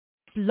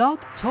Blog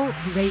Talk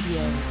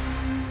Radio.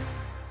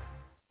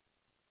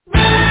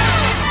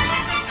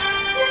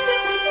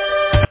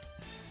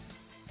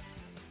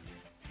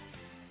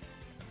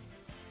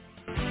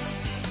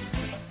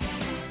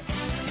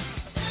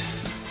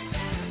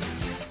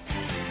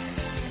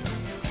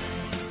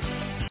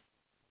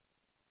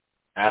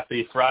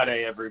 Happy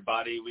Friday,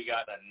 everybody. We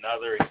got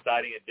another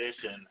exciting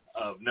edition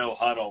of No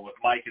Huddle with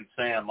Mike and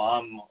Sam.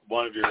 I'm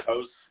one of your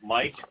hosts,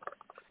 Mike.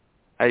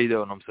 How you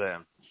doing? I'm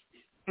Sam.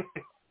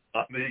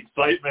 The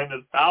excitement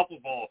is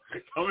palpable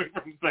coming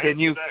from Sam. Can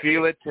you today.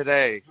 feel it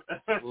today?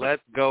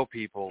 Let's go,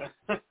 people.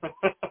 I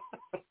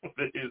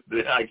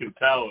can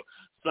tell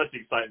such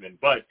excitement,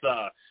 but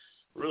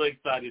really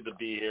excited to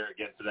be here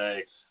again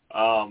today.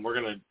 We're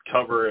going to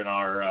cover in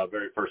our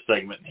very first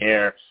segment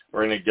here,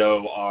 we're going to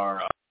go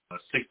our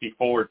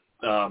 64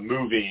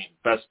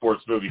 best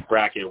sports movie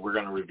bracket. We're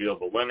going to reveal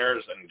the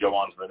winners and go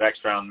on to the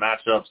next round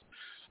matchups,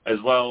 as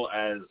well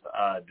as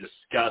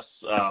discuss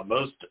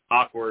most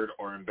awkward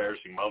or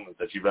embarrassing moments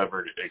that you've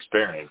ever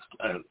experienced.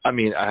 I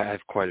mean, I have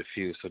quite a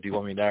few. So do you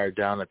want me to narrow it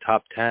down to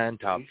top 10,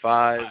 top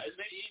 5?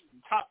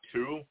 Top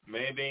 2,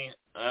 maybe.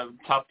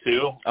 Top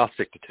 2. I'll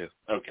stick to 2.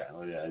 Okay.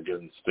 Well, yeah, go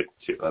and stick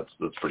to 2.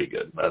 That's pretty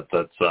good. But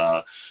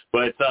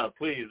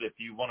please, if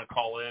you want to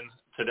call in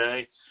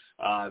today,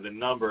 the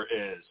number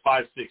is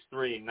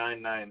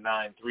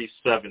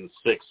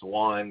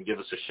 563-999-3761. Give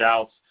us a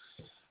shout.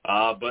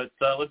 But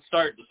let's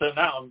start. So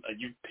now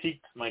you've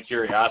piqued my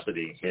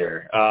curiosity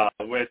here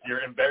with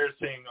your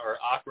embarrassing or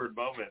awkward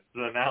moments.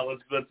 So now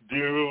let's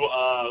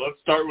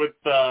start with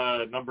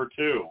number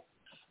 2.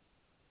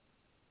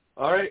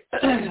 All right.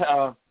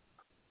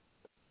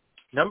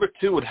 Number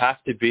 2 would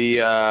have to be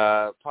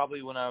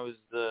probably when I was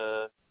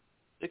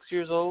 6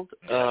 years old.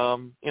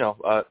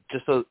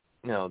 Just so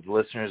the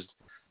listeners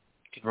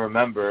can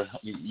remember,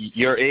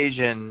 you're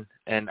Asian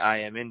and I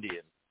am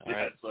Indian. All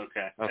right? Yes,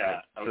 okay. Okay.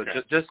 Yeah, okay.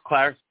 So just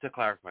to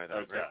clarify that,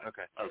 okay. right?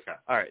 Okay.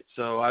 All right.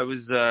 So I was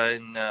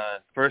in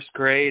first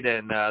grade,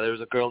 and there was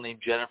a girl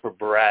named Jennifer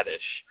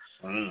Bradish,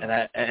 and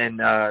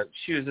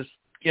she was this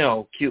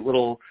cute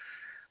little,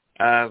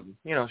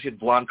 she had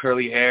blonde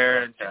curly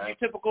hair and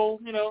typical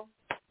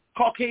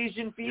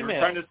Caucasian female. You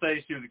were trying to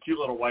say she was a cute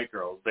little white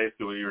girl. Is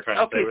basically what you were trying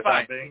to say with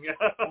fine. that thing.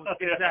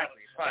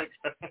 Exactly. Fine.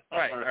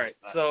 All right.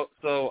 So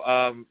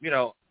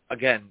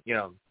again,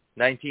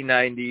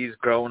 1990s,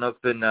 growing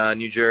up in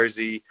New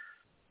Jersey,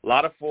 a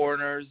lot of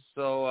foreigners.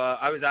 So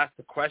I was asked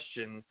the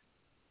question,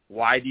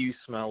 why do you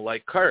smell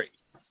like curry?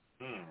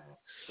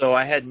 So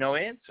I had no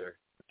answer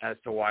as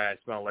to why I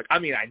smelled like. I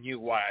mean, I knew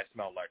why I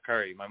smelled like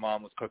curry. My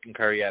mom was cooking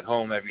curry at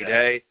home every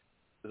day.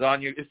 It's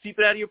on you. It's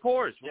seeping out of your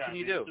pores. What can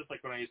you do? It's just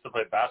like when I used to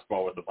play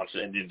basketball with a bunch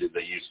of Indian dudes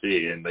that you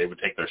see, and they would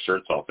take their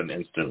shirts off, and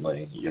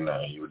instantly, you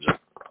would just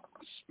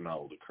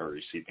smell the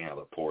curry seeping out of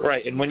the pores.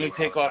 Right, and when you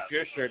take off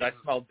your shirt, I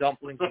smell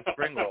dumplings and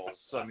spring rolls.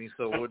 So I mean,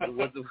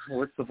 what's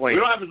the point? We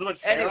don't have as much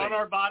hair on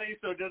our body,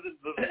 so it doesn't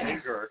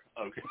linger.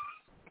 Okay.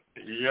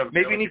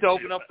 Maybe you need to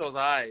open up those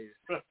eyes.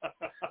 All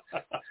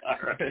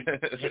right.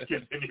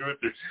 Continue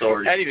with your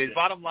story. Anyways,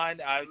 bottom line,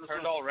 I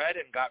turned all red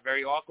and got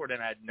very awkward,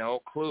 and I had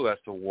no clue as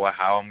to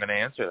how I'm going to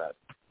answer that.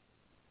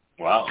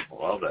 Wow.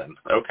 Well then.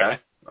 Okay.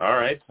 All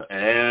right.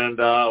 And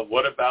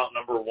what about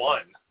number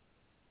 1?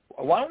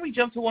 Why don't we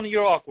jump to one of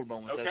your awkward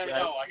moments? Okay.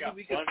 No, I got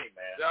plenty,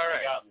 man. All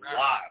right. I got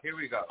lots. Here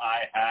we go.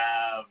 I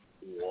have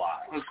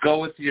lots. Let's go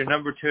with your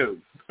number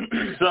 2.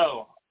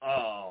 So,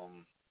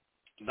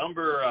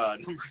 Number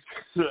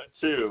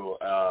 2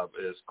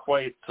 is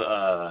quite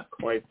the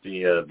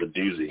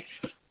doozy.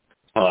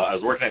 I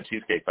was working at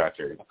Cheesecake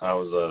Factory. I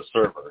was a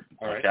server.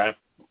 Right. Okay,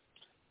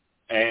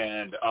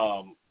 and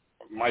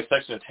my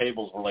section of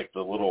tables were like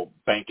the little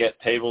banquet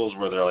tables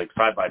where they're like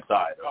side by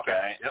side.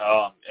 Okay,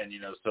 yep. And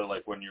so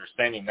like when you're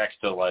standing next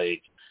to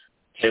like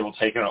table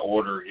taking an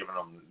order, giving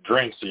them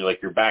drinks, so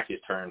your back is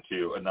turned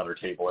to another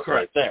table. It's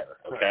right there.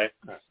 Okay,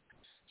 Correct.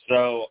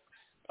 So.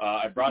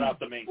 I brought out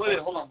the main. Wait,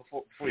 hold on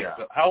before you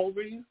go. How old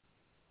were you?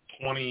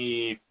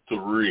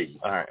 23.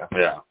 All right.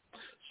 Yeah.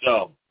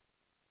 So,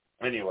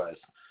 anyways,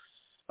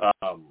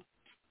 I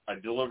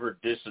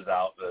delivered dishes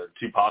out,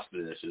 2 pasta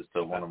dishes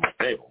to one of my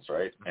tables,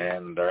 right?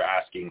 And they're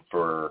asking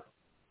for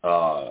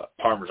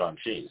Parmesan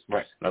cheese.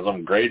 Right. And as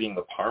I'm grating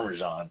the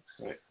Parmesan,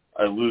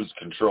 I lose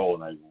control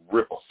and I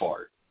rip a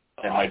fart.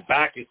 And my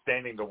back is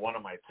standing to one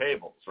of my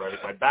tables,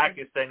 right? My back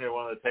is standing to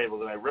one of the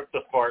tables, and I ripped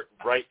the fart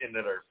right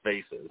into their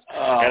faces.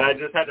 And I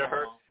just had to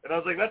hurry. And I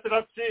was like, that's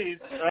enough cheese.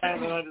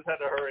 And then I just had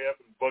to hurry up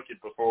and book it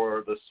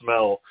before the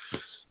smell,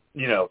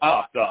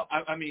 popped up.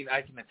 I mean,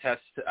 I can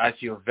attest. I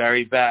feel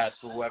very bad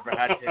for whoever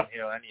had to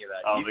inhale any of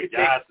that. Oh, the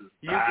gas is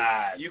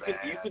bad, You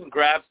can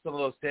grab some of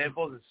those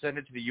samples and send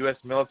it to the U.S.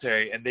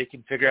 military, and they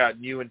can figure out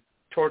new and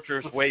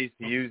torturous ways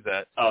to use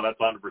that. Oh, that's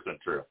 100%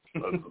 true.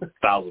 That's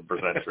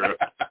 1,000% true.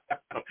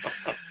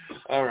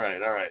 All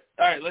right.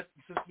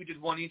 Since we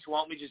did one each, why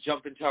don't we just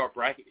jump into our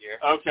bracket here?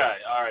 Okay.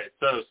 All right.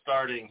 So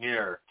starting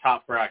here,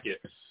 top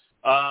bracket.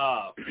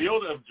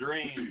 Field of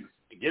Dreams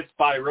gets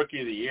by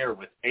Rookie of the Year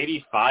with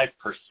 85%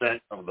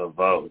 of the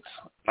votes.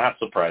 Not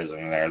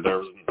surprising there. There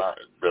was not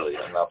really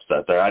an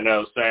upset there. I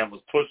know Sam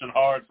was pushing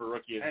hard for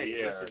Rookie of the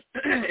Year.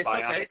 It's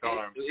Bionic okay.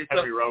 arm.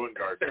 Henry Rowan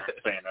Gardner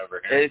fan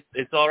over here.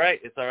 It's all right.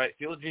 It's all right.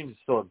 Field of Dreams is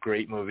still a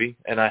great movie,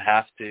 and I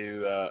have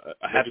to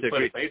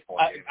agree.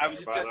 I was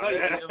just going to tell you,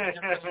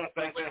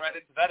 segue right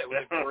into that. It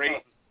was a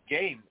great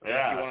game.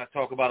 Yeah. If you want to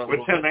talk about it a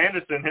with little Tim bit.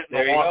 Anderson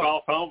hitting the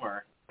walk-off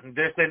homer.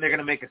 They're saying they're going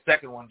to make a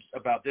second one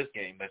about this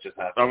game that just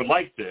happened. I would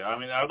like to. I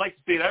mean, I would like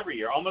to see it every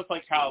year, almost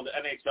like how the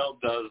NHL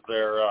does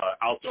their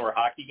outdoor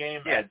hockey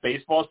game at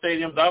baseball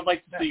stadiums. I would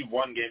like to see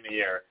one game a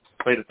year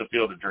played at the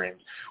Field of Dreams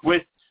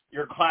with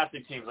your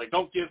classic teams. Like,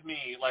 don't give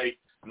me, like,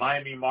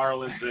 Miami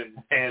Marlins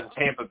and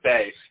Tampa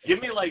Bay. Give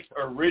me, like,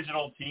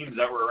 original teams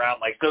that were around.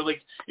 Like, so,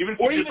 like, even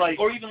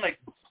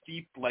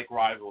deep, like,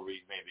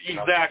 rivalries, maybe.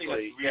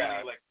 Exactly.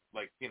 Really,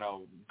 like,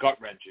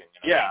 gut-wrenching.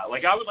 Yeah,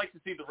 like, I would like to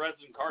see the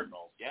Reds and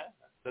Cardinals. Yeah.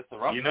 That's the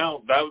rough.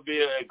 That would be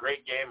a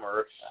great game,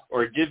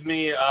 or give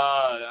me,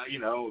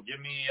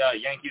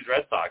 Yankees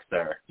Red Sox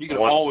there. You can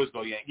always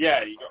go Yankees.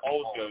 Yeah, you can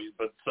always go.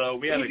 But so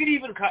we have. You could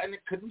even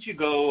couldn't you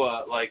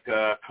go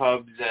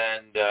Cubs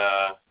and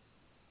the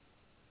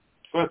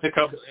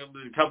Cubs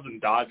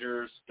and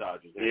Dodgers,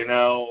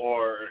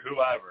 or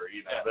whoever.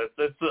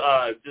 That's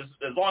just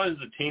as long as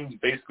the teams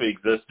basically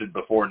existed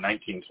before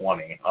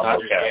 1920.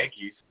 Dodgers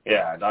Yankees.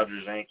 Yeah,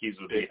 Dodgers Yankees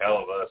would be hell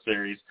of a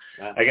series.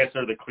 Yeah. I guess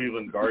they're the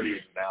Cleveland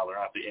Guardians now. They're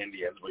not the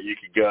Indians, but you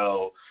could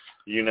go,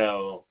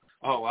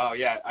 Oh wow,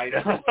 yeah. I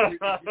went over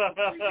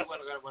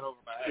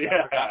my head. Yeah.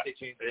 I forgot they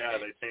changed their name.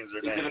 They changed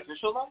their name. Is it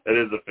official though? It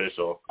is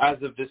official.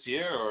 As of this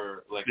year,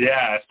 or like?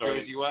 Yeah,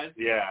 jersey-wise?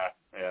 Yeah.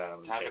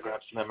 Time to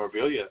grab some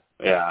memorabilia.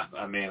 Yeah,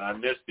 I mean, I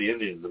miss the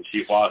Indians and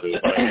Chief Wahoo,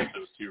 but I guess it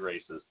was too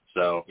racist.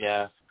 So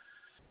yeah.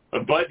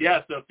 But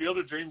yeah, so Field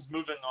of Dreams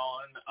moving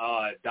on.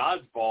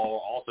 Dodgeball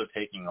also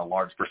taking a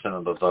large percent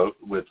of the vote,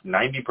 with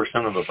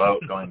 90% of the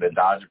vote going to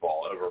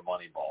Dodgeball over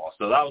Moneyball.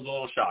 So that was a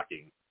little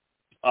shocking.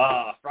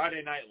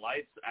 Friday Night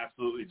Lights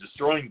absolutely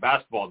destroying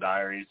Basketball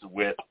Diaries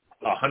with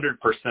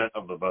 100%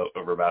 of the vote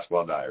over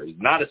Basketball Diaries.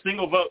 Not a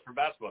single vote for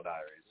Basketball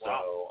Diaries.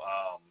 Wow. So,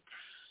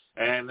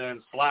 and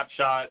then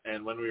Slapshot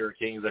and When We Were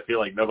Kings, I feel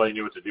like nobody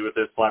knew what to do with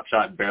this.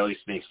 Slapshot barely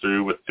sneaks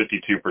through with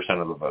 52%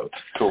 of the vote.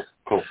 Cool.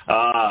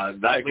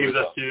 That leaves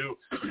us to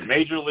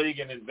Major League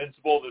and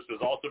Invincible. This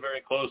was also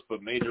very close,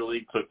 but Major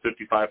League took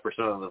 55%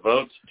 of the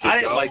votes.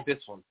 I didn't like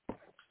this one.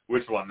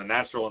 Which one? The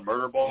Natural and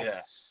Murder Ball?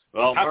 Yeah.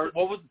 Well,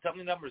 tell me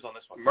the numbers on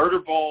this one. Murder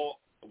Ball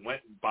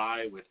went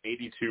by with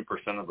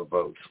 82% of the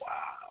votes.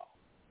 Wow.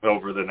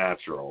 Over the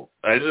Natural.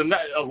 And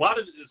a lot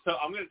of, so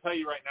I'm going to tell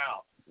you right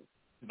now,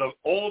 the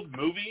old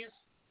movies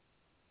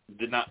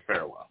did not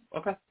fare well.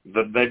 Okay.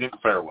 They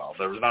didn't fare well.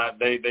 They did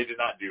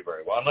not do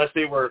very well. Unless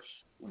they were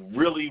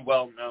really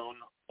well-known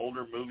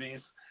older movies,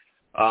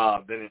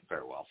 they didn't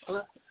fare well.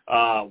 Okay.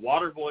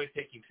 Waterboy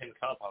taking Tin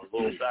Cup, I was a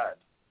little sad.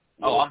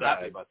 I'm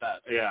happy about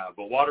that. Yeah,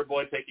 but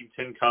Waterboy taking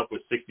Tin Cup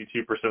with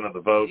 62% of the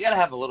vote. You got to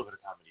have a little bit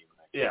of comedy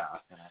in there. Yeah.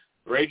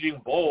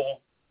 Raging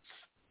Bull.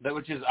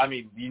 Which is, I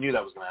mean, you knew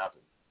that was going to happen.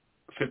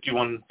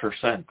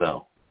 51%,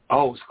 though.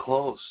 Oh, it was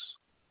close.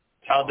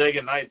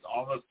 Talladega Nights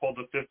almost pulled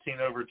a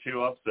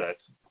 15-over-2 upset.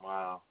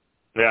 Wow.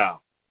 Yeah.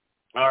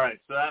 All right,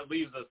 so that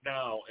leaves us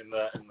now in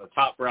the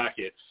top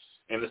bracket.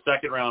 In the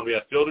second round, we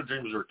have Field of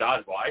Dreams or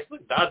Dodgeball. I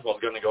think Dodgeball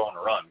is going to go on a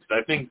run.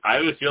 I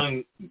have a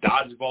feeling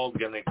Dodgeball is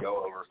going to go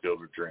over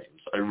Field of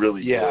Dreams. I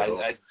really do. Yeah,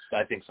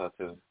 I think so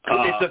too.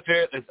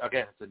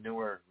 It's a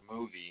newer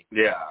movie.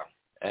 Yeah.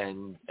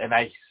 And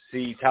I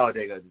see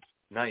Talladega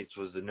Nights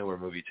was the newer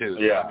movie too.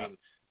 So, yeah. I mean,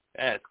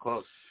 it's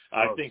close.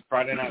 I think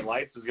Friday Night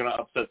Lights is going to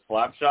upset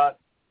Slapshot.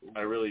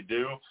 I really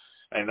do.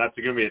 And that's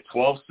going to be a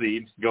 12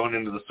 seed going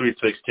into the Sweet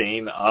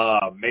 16.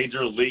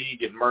 Major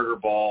League and Murder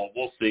Ball,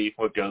 we'll see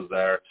what goes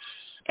there.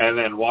 And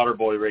then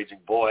Waterboy, Raging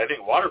Bull. I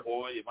think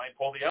Waterboy might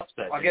pull the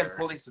upset. Again,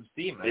 pulling some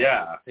steam.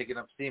 Yeah. Taking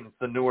up steam. It's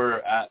the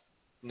newer,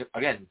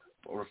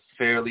 or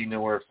fairly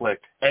newer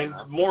flick. And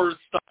more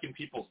stuck in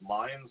people's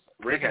minds.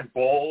 Raging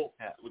Bull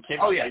came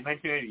out in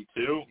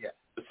 1982. Yeah.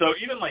 So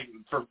even like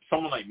for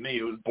someone like me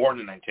who was born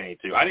in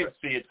 1982, I didn't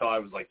see it till I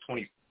was like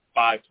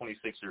 25,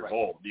 26 years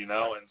old,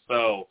 And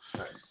so...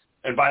 Right.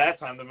 And by that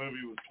time, the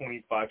movie was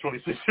 25,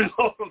 26 years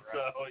old.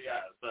 Right.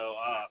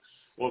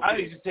 I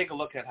need to take a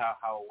look at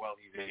how well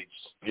he's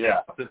aged.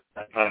 Yeah,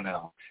 I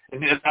know.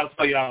 And I'll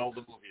tell you how old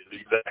the movie is.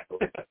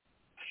 Exactly.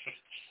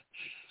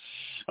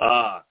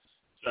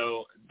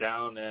 So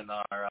down in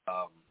our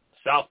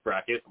South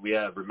bracket, we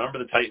have Remember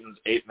the Titans,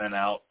 8 Men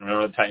Out.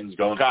 Remember the Titans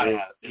going through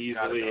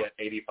easily at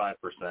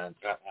 85%.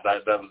 That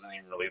wasn't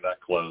even really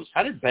that close.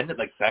 How did Bend It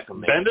Like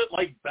Beckham? Bend It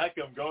Like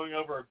Beckham going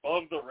over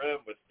above the rim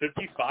with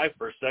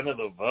 55% of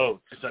the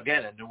vote. It's,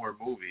 again, a newer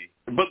movie.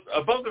 But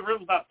Above the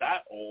Rim's not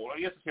that old. I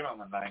guess it came out in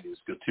the 90s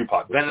because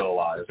Tupac was still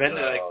alive. Bend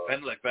It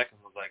Like Beckham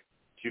was like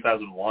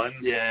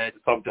 2001? Yeah,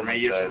 something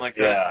like that.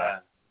 Yeah.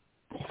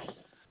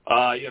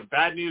 You have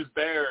Bad News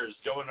Bears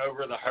going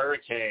over the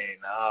Hurricane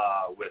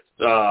with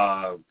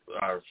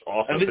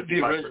Also, and this is the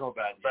original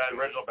Bad News.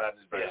 Original Bad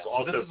News Bears. Yeah.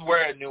 Also, this is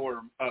where a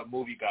newer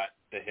movie got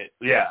the hit.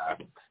 Yeah,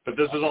 but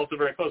this was also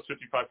very close.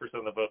 55%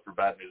 of the vote for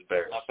Bad News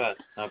Bears.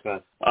 Not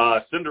bad.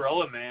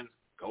 Cinderella Man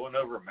going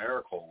over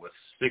Miracle with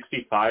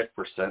 65%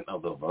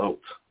 of the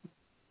vote.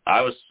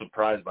 I was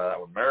surprised by that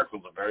one.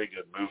 Miracle's a very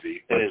good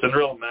movie, but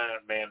Cinderella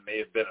Man may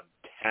have been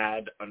a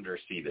tad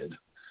underseeded.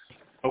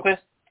 Okay,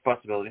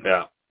 possibility.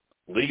 Yeah.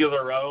 League of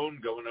Their Own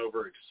going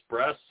over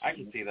Express. I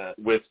can see that.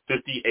 With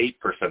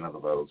 58% of the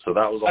vote, so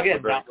that was also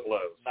very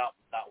close. Not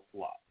with a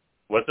lot.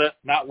 What's that?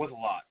 Not with a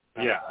lot.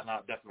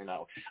 Definitely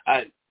not.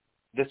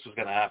 This was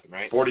going to happen,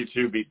 right?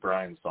 42 beat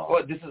Brian's song.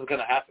 Well, this is going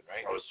to happen,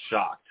 right? I was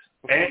shocked.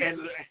 And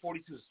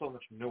 42 is so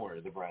much newer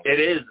than Brian's. It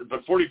is,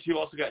 but 42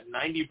 also got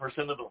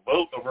 90% of the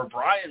vote over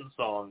Brian's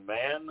song,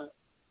 man.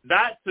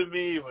 That, to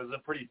me, was a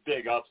pretty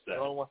big upset.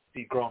 No one wants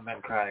to see grown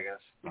men cry, I guess.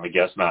 I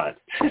guess not.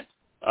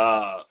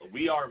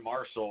 We Are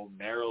Marshall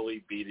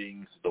narrowly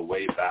beating The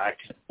Way Back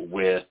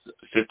with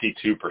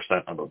 52%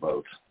 of the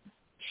vote.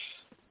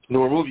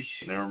 Newer movie.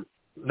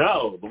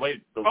 No,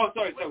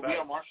 sorry, We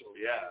Are Marshall.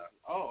 Yeah.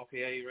 Oh,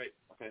 okay, yeah, you're right.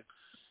 Okay.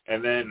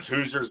 And then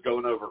Hoosiers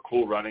going over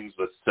Cool Runnings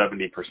with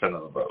 70%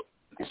 of the vote.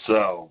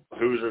 So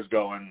Hoosiers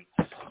going.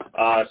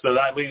 So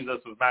that leaves us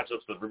with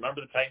matchups of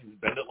Remember the Titans,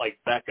 Bend It Like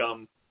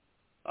Beckham,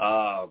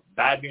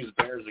 Bad News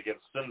Bears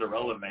against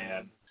Cinderella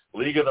Man,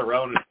 League of Their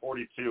Own at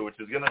 42, which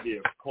is going to be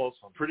a close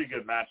one, pretty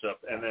good matchup.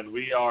 And then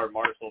We Are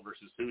Marshall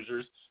versus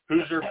Hoosiers.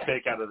 Who's your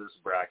pick out of this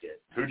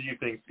bracket? Who do you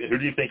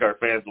think our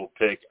fans will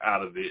pick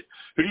out of it?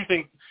 Who do you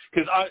think?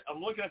 Because I'm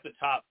looking at the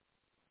top,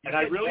 and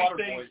I really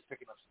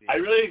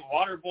think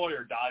Waterboy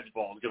or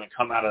Dodgeball is going to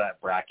come out of that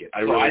bracket.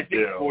 I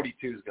think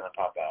 42 is going to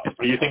pop out.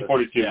 You think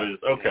 42 is?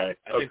 Okay.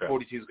 I think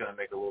 42 is going to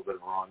make a little bit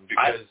of a run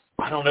because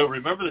I don't know.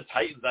 Remember the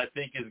Titans, I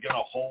think, is going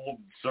to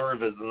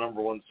serve as the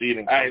number one seed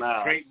and come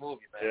out. Great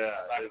movie, man.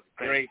 Yeah, it's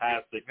great,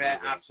 fantastic movie.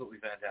 Absolutely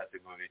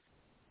fantastic movie.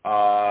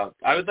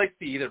 I would like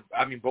to see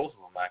both of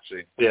them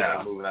actually.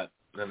 Yeah, move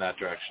in that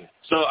direction.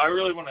 So I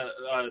really want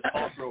to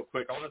talk real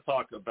quick. I want to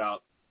talk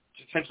about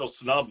potential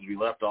snubs we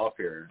left off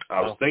here.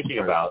 I was thinking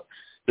about.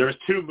 There's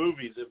two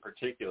movies in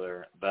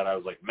particular that I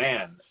was like,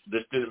 man,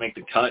 this didn't make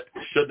the cut.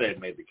 Should they have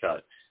made the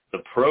cut? The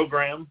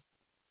Program.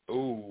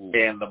 Ooh.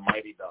 And The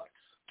Mighty Ducks.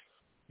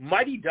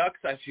 Mighty Ducks,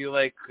 I feel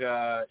like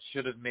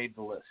should have made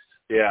the list.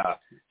 Yeah,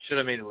 should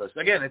have made the list.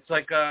 Again, it's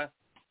like a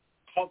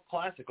cult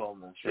classic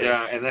almost. Right?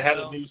 Yeah, and they had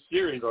a new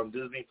series on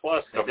Disney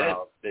Plus come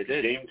out. They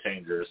did. Game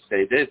Changers.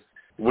 They did.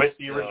 With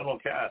the original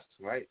cast.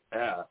 Right.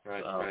 Yeah.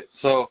 Right.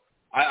 So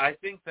I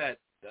think that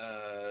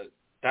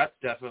that's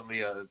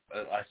definitely a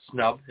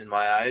snub in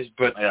my eyes.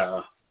 But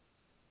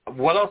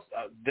what else?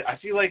 I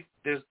feel like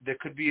there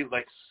could be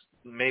like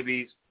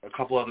maybe a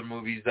couple other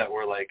movies that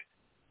were like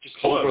just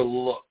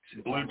overlooked.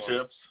 Blue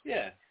Chips.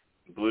 Yeah.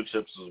 Blue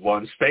Chips was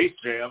one. Space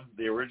Jam,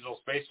 the original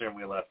Space Jam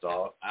we left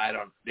off.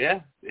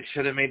 It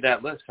should have made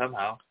that list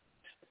somehow.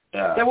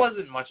 Yeah. There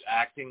wasn't much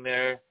acting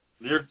there.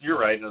 You're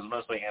right. It was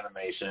mostly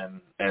animation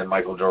and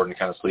Michael Jordan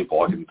kind of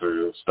sleepwalking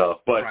through stuff.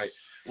 But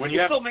when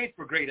it's still made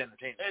for great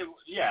entertainment.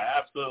 Yeah,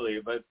 absolutely.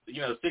 But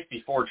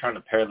 64 trying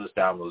to pare this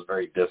down was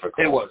very difficult.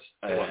 It was.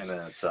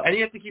 And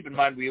you have to keep in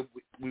mind we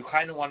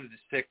kind of wanted to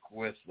stick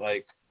with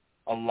like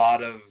a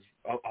lot of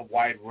a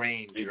wide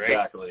range, right?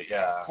 Exactly.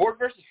 Yeah. Ford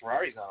versus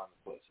Ferrari's not on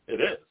this list.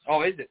 It is.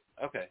 Oh, is it?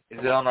 Okay. Is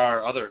it on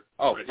our other?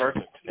 Oh,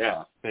 perfect.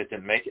 Yeah. But it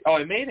didn't make it. Oh,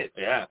 it made it.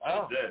 Yeah.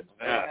 Oh, it did.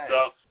 Okay. Yeah.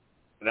 So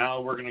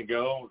now we're gonna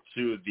go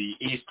to the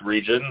East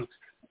region,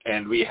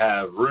 and we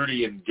have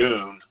Rudy and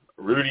Goon.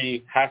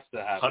 Rudy has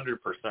to have 100%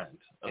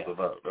 of the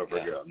vote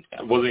over Goon. Yeah.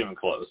 It wasn't even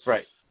close.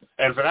 Right.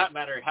 And for that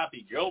matter,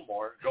 Happy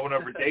Gilmore going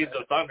over Days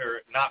of Thunder,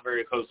 not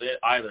very close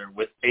either,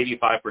 with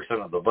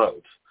 85% of the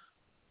vote.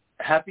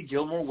 Happy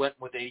Gilmore went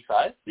with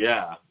 85?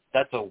 Yeah.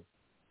 That's a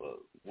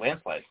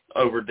landslide.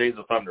 Over Days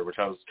of Thunder, which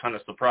I was kind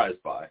of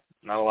surprised by.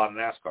 Not a lot of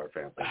NASCAR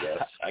fans, I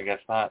guess. I guess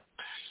not.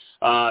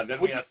 Then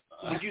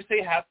would you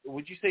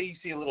say you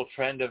see a little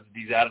trend of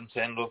these Adam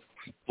Sandler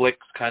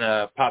flicks kind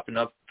of popping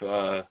up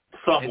in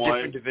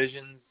different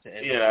divisions?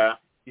 And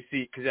you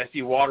see, because I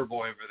see Waterboy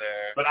over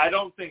there. But I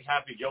don't think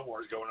Happy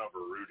Gilmore is going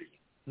over Rudy.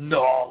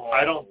 No.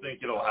 I don't think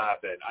it'll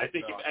happen. I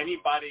think if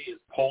anybody is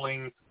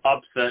pulling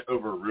upset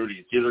over Rudy,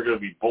 it's either going to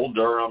be Bull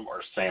Durham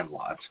or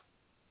Sandlot.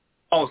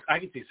 Oh, I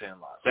can see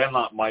Sandlot.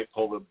 Sandlot might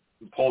pull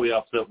the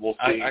upset. We'll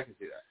see. I can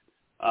see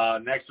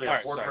that. Next we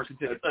have Ford versus.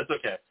 That's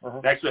okay.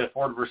 Uh-huh. Next we have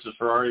Ford versus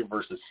Ferrari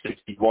versus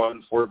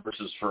 61. Ford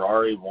versus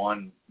Ferrari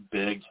won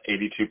big,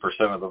 82%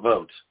 of the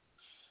vote.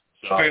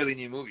 So, fairly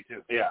new movie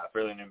too. Yeah,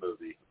 fairly new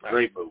movie. Right.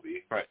 Great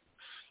movie. Right.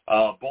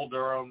 Bull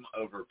Durham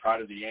over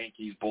Pride of the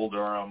Yankees. Bull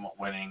Durham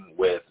winning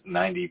with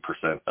 90%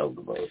 of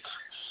the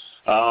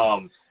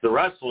vote. The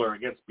Wrestler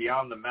against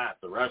Beyond the Mat.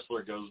 The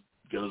Wrestler goes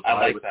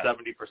by with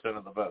 70%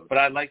 of the vote. But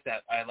I like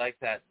that. I like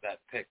that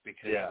pick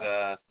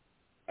because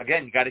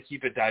again, you got to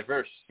keep it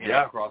diverse. You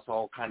know, across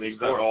all kinds of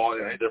sports. All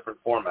in different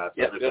formats.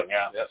 Yep, everything.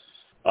 Yep.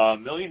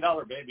 $1 Million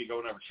Baby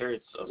going over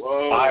Chariots of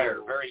Fire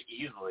very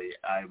easily,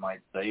 I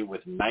might say,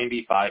 with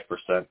 95%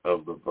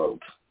 of the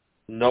vote.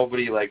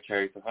 Nobody liked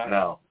Chariots of Fire.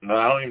 No,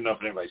 I don't even know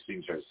if anybody's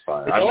seen Chariots of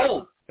Fire. It's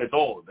old. It's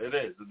old. It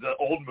is. The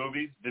old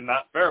movies did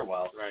not fare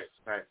well. Right.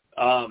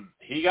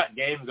 He got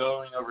game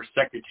going over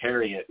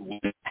Secretariat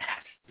with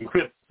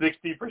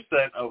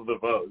 60% of the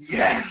vote.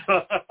 Yeah.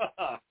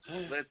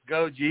 Let's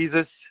go,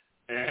 Jesus.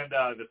 And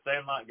The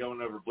Sandlot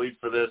going over Bleed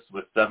for This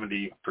with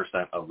 70%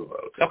 of the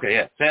vote. Okay,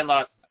 yeah.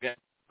 Sandlot, again,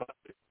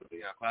 classic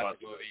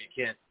movie.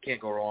 You can't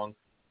go wrong.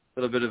 A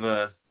little bit of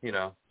a,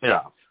 Yeah.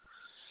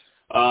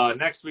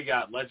 Next we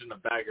got Legend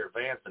of Bagger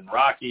Vance and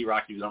Rocky.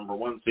 Rocky's number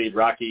 1 seed.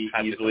 Rocky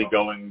easily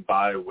going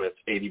by with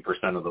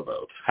 80% of the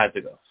vote. Had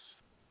to go.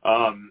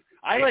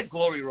 I like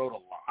Glory Road a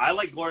lot. I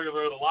like Glory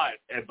Road a lot,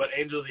 but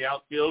Angel of the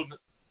Outfield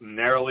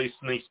narrowly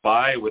sneaks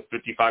by with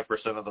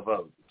 55% of the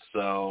vote.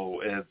 So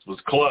it was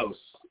close.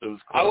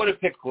 I would have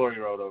picked Glory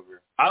Road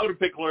over. I would have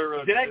picked Glory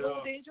Road. Did I go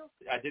with Angel?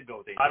 I did go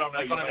with Angel. I don't know.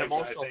 Like on an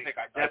emotional pick,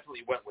 I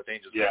definitely went with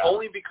Angel. Yeah.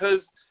 Only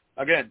because,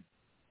 again,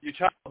 your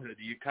childhood,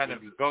 you kind of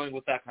going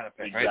with that kind of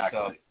pick, exactly. right?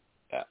 So,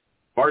 yeah.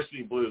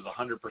 Varsity Blues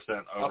 100%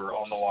 over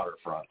On the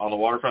Waterfront. On the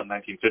Waterfront,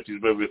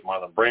 1950s movie with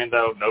Marlon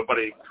Brando.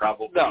 Nobody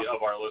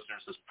of our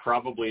listeners has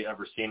probably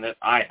ever seen it.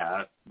 I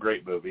have.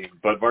 Great movie.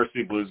 But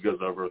Varsity Blues goes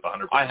over with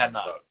 100%. I have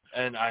not. Vote.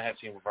 And I have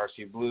seen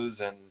Varsity Blues,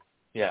 and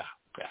yeah.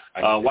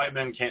 White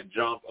Men Can't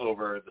Jump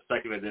over the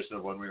second edition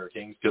of When We Were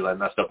Kings because I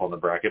messed up on the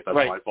bracket. That's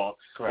my fault.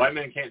 Correct. White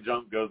Men Can't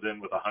Jump goes in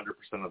with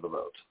 100% of the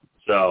vote.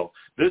 So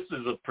this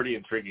is a pretty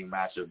intriguing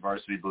matchup,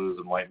 Varsity Blues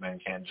and White Men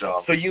Can't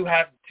Jump. So you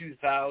have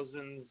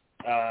 2000s,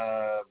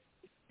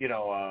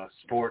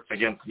 sports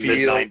against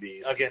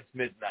mid-90s. Against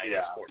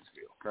mid-90s sports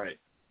field. Right.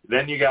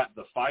 Then you got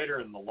The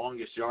Fighter and The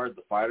Longest Yard.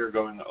 The Fighter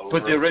going over.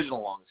 But the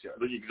original Longest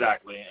Yard.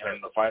 Exactly.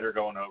 And The Fighter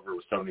going over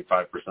with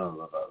 75% of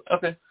the vote.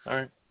 Okay. All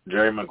right.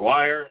 Jerry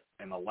Maguire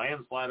and a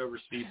landslide over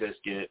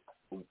Seabiscuit.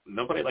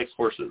 Nobody likes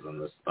horses in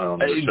this show.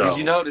 Did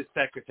you notice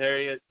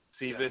Secretariat,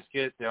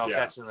 Seabiscuit, they're all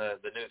catching the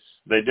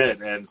noose? They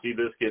did, and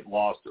Seabiscuit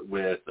lost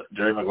with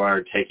Jerry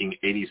Maguire taking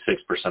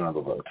 86% of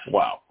the vote.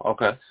 Wow.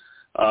 Okay.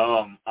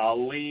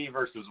 Ali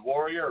versus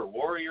Warrior.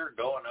 Warrior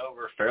going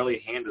over fairly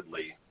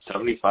handedly,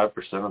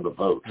 75% of the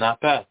vote. Not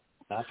bad.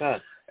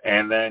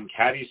 And then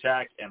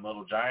Caddyshack and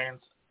Little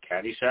Giants.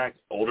 Caddyshack,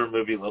 older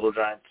movie, Little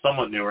Giants,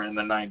 somewhat newer in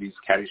the 90s.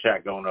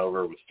 Caddyshack going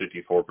over with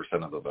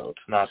 54% of the vote.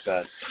 Not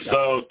bad.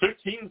 So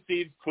 13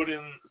 seeds put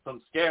in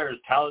some scares.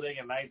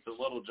 Talladega Nights and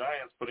Little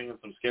Giants putting in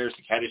some scares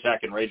to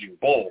Caddyshack and Raging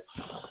Bull.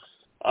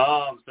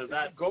 So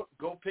that go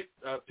pick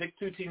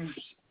two teams,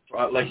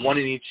 like one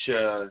in each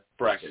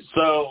bracket.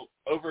 So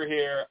over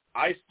here,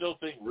 I still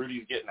think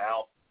Rudy's getting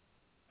out.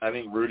 I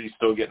think Rudy's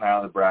still getting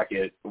out of the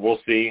bracket. We'll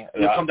see.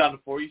 It'll come down to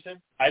 4, you say?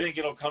 I think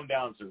it'll come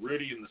down to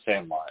Rudy and the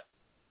Sandlot.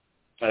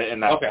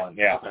 In that one,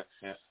 yeah. Okay.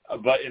 Yeah.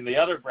 But in the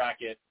other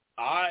bracket,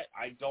 I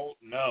don't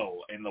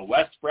know. In the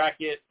West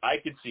bracket, I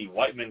could see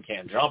White Men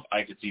Can't Jump.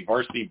 I could see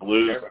Varsity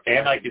Blues,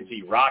 and I could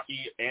see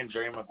Rocky and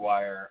Jerry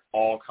Maguire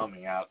all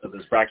coming out of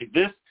this bracket.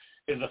 This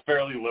is a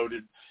fairly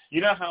loaded. You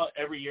know how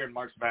every year in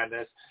March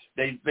Madness,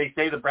 they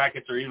say the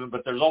brackets are even,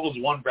 but there's always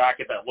one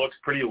bracket that looks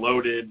pretty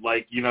loaded.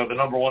 Like, the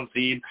number 1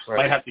 seed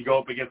might have to go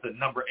up against the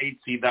number 8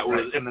 seed that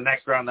was in the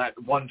next round that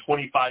won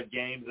 25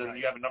 games, and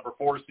you have a number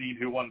 4 seed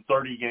who won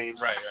 30 games.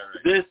 Right.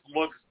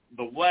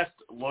 The West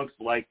looks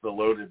like the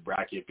loaded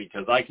bracket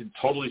because I can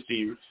totally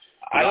see.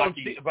 I don't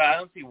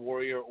see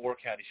Warrior or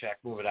Caddyshack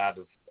moving out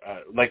of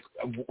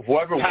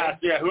whoever wins.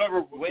 Yeah,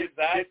 whoever wins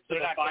that gets to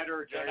the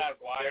Fighter or Jerry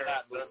Maguire.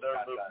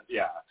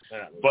 Yeah,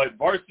 but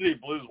Varsity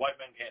Blues, White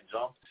Men Can't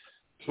Jump.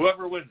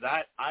 Whoever wins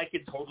that, I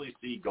can totally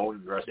see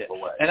going the rest of the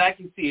way. And I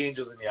can see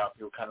Angels in the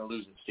outfield kind of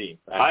losing steam.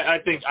 I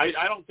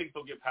don't think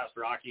they'll get past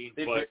Rocky.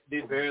 They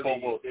barely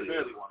won,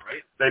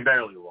 right? They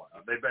barely won.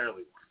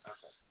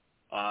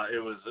 Okay.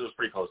 It was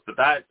pretty close. But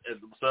I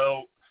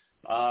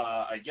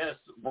guess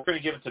we're going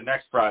to give it to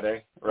next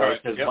Friday,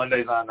 right? Because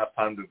Monday's not enough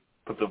time to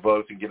put the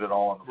votes and get it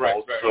all on the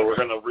polls. So we're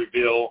going to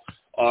reveal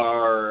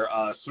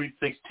our Sweet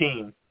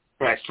 16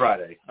 next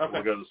Friday. Okay.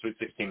 We'll go to the Sweet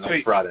 16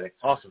 next Friday.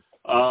 Awesome.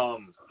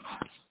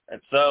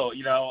 And so,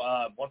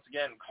 once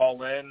again,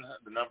 call in.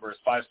 The number is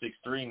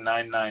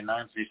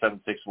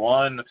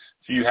 563-999-3761. If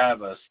you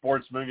have a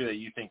sports movie that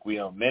you think we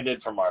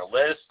omitted from our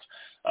list,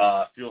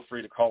 feel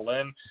free to call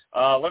in.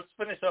 Let's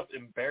finish up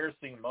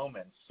embarrassing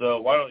moments. So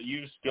why don't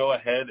you go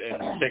ahead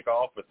and kick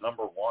off with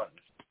number 1?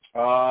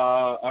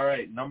 All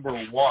right, number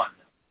 1.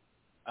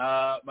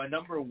 My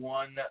number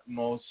 1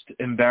 most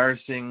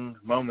embarrassing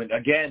moment.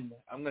 Again,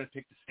 I'm going to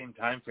pick the same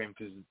time frame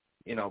because,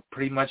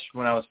 pretty much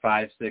when I was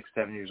 5, 6,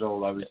 7 years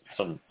old, I was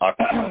some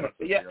awkward.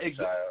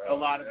 A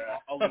lot of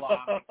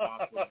awkward. So,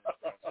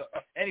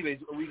 anyways,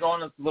 we go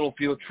on a little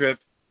field trip.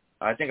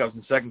 I think I was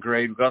in 2nd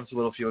grade. We got on this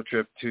little field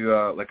trip to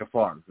a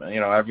farm.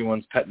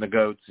 Everyone's petting the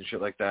goats and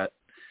shit like that.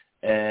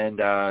 And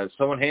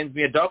someone hands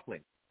me a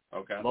duckling.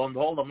 Okay. Lo and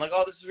behold, I'm like,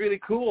 oh, this is really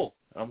cool.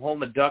 I'm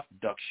holding a duck.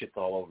 Duck shit's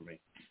all over me.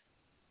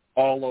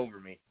 All over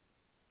me,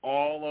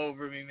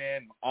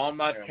 man. On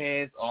my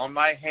pants, on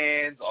my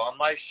hands, on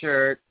my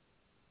shirt.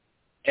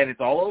 And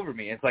it's all over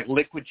me. It's like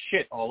liquid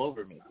shit all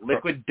over me.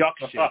 Liquid duck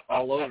shit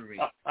all over me.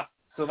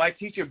 So my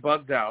teacher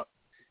bugged out.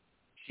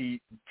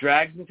 She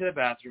drags me to the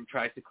bathroom,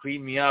 tries to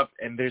clean me up,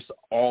 and there's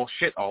all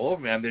shit all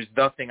over me. And there's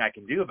nothing I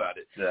can do about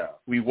it. Yeah.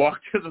 We walk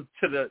to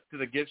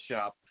the gift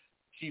shop.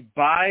 She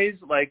buys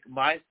like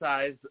my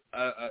size,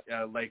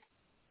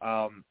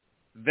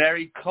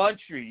 very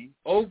country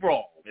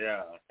overalls.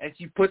 Yeah. And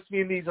she puts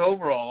me in these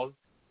overalls,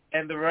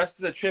 and the rest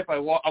of the trip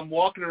I'm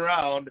walking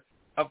around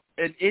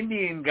an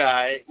Indian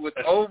guy with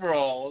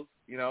overalls,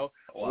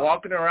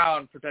 walking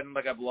around pretending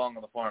like I belong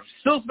on the farm.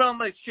 Still smelling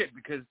like shit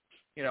because,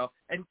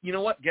 and you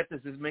know what? Get this.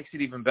 This makes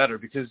it even better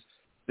because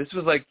this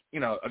was like,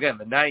 again,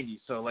 the 90s.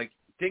 So, like,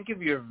 think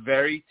of your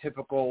very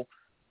typical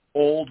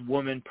old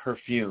woman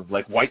perfume,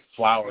 like white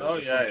flowers. Oh,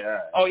 yeah.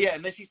 Oh, yeah,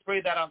 and then she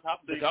sprayed that on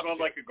top of the duck smelled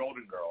shit. like a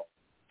golden girl.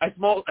 I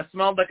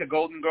smelled like a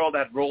golden girl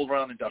that rolled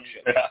around in duck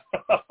shit.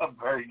 Yeah.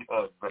 Very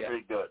good.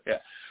 Very good. Yeah.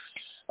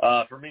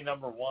 For me,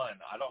 number one,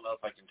 I don't know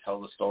if I can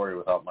tell the story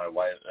without my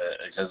wife,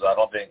 because I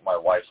don't think my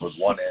wife would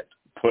want it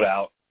put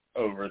out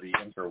over the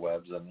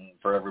interwebs and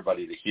for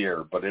everybody to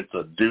hear, but it's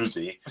a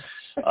doozy.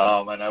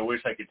 And I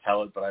wish I could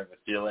tell it, but I have a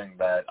feeling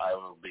that I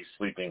will be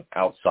sleeping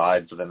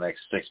outside for the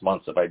next 6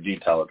 months if I do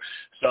tell it.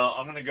 So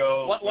I'm going to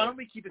go. Why don't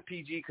we keep it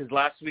PG? Because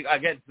last week,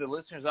 again, to the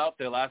listeners out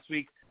there, last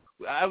week,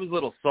 I was a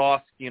little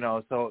sauced,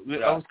 so yeah.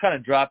 I was kind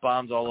of drop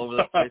bombs all over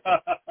the place.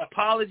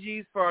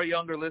 Apologies for our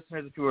younger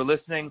listeners if you were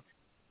listening.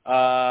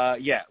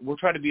 We'll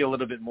try to be a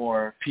little bit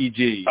more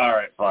PG. All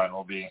right, fine.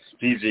 We'll be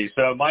PG.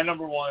 So my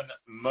number one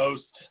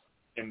most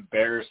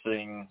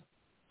embarrassing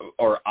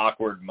or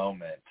awkward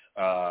moment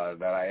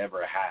that I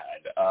ever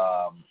had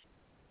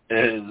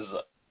is,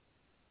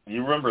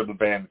 you remember the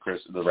band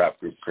the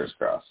rap group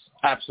Crisscross?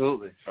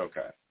 Absolutely.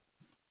 Okay.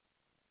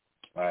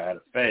 I had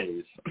a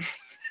phase,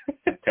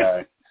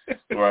 okay,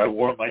 where I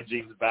wore my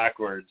jeans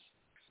backwards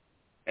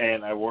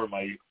and I wore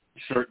my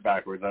shirt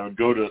backwards. I would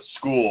go to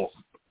school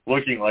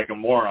looking like a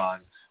moron,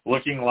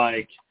 looking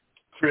like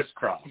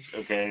Crisscross,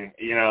 okay,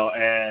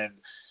 and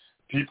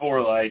people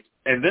were like,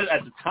 and this,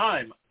 at the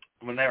time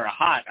when they were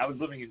hot, I was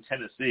living in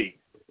Tennessee,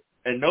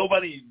 and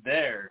nobody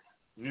there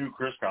knew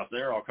Crisscross. They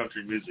were all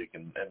country music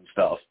and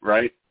stuff,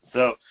 right?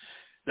 So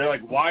they're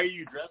like, why are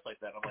you dressed like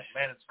that? I'm like,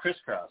 man, it's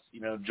Crisscross,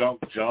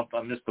 jump,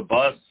 I missed the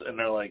bus. And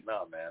they're like,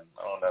 no, man,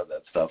 I don't know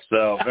that stuff.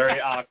 So very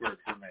awkward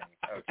for me,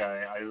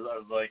 okay? I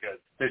was like a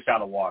fish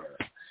out of water.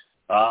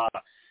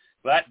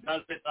 That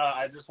does it.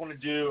 I just want to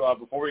do,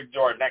 before we do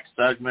our next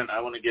segment,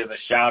 I want to give a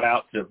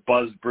shout-out to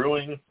Buzz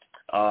Brewing,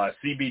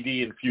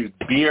 CBD-infused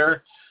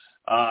beer.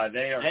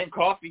 They are, and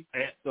coffee.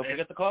 Don't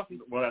forget the coffee.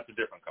 Well, that's a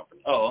different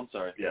company. Oh, I'm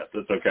sorry. Yes,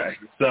 that's okay.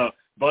 So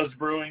Buzz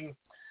Brewing,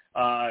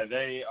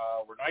 they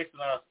were nice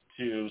enough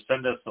to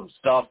send us some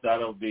stuff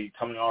that'll be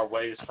coming our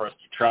ways for us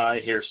to try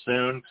here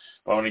soon.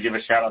 I want to give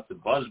a shout-out to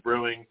Buzz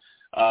Brewing,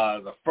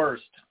 the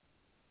first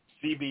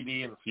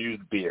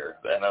CBD-infused beer,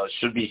 and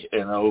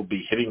it will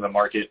be hitting the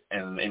market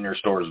and in your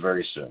stores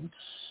very soon.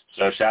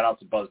 So shout out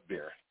to Buzz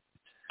Beer.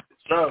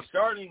 So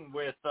starting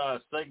with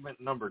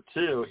segment number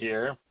 2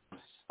 here,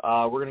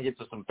 we're going to get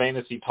to some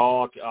fantasy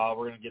talk.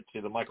 We're going to get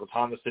to the Michael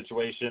Thomas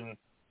situation.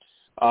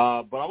 But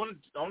I want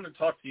to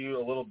talk to you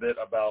a little bit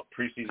about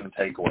preseason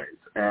takeaways.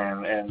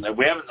 And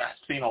we haven't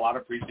seen a lot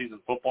of preseason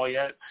football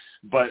yet,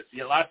 but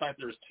last night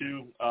there was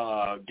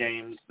 2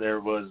 games. There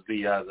was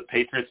the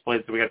Patriots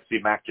played, so we got to see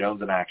Mac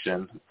Jones in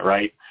action,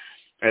 right?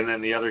 And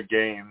then the other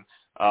game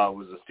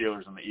was the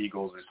Steelers and the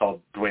Eagles. We saw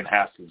Dwayne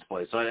Haskins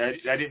play. So I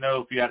didn't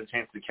know if you had a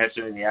chance to catch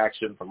any of the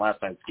action from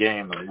last night's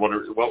game, and what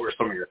were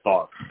some of your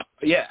thoughts?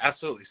 Yeah,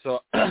 absolutely.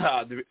 So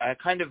I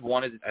kind of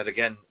wanted,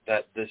 again,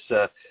 that this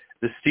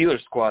the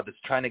Steelers squad that's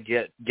trying to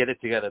get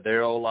it together.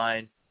 Their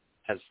O-line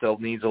still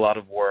needs a lot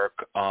of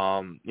work.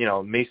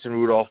 Mason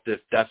Rudolph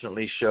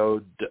definitely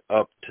showed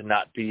up to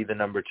not be the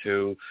number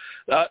 2.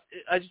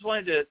 I just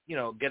wanted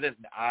to, get an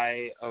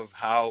eye of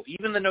how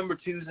even the number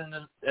 2s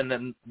and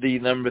then the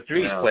number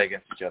 3s play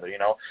against each other,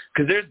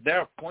 because there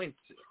are points,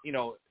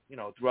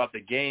 throughout the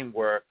game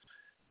where,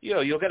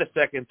 you'll get a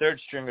second, third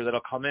stringer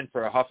that'll come in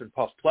for a huff and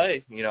puff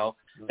play, and you want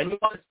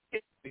to see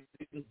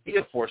it can be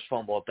a forced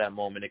fumble at that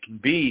moment. It can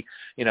be,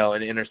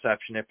 an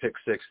interception, a pick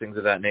six, things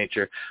of that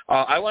nature.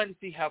 I wanted to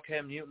see how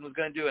Cam Newton was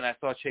going to do, and I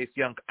saw Chase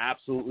Young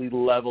absolutely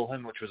level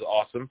him, which was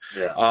awesome.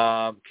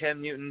 Yeah.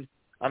 Cam Newton,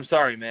 I'm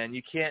sorry, man,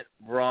 you can't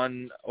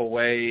run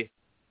away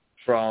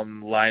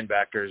from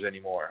linebackers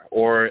anymore,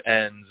 or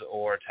ends,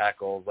 or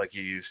tackles like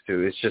you used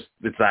to.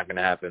 It's not going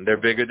to happen. They're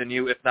bigger than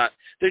you, if not,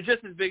 they're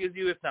just as big as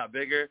you, if not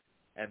bigger.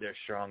 And they're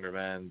stronger,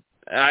 man.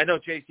 And I know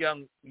Chase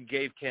Young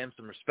gave Cam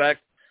some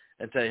respect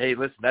and said, hey,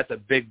 listen, that's a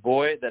big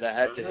boy that I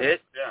had to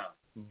hit. Yeah.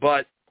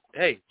 But,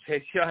 hey,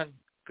 Chase Young,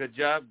 good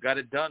job. Got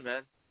it done,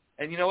 man.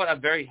 And you know what?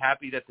 I'm very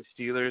happy that the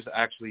Steelers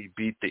actually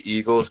beat the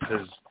Eagles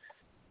because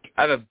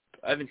I have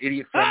an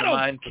idiot friend of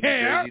mine from New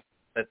Jersey.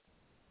 I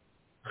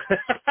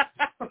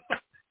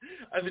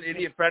have an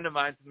idiot friend of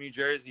mine from New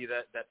Jersey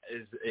that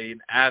is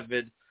an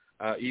avid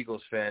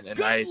Eagles fan,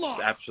 and I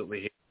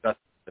absolutely hate that.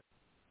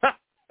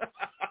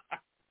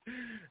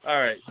 All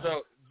right,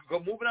 so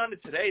moving on to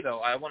today,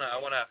 though, I want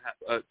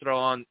to throw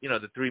on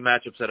the 3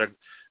 matchups that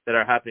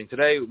are happening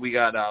today. We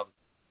got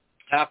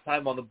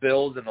halftime on the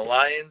Bills and the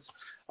Lions.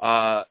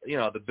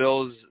 The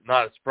Bills,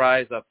 not a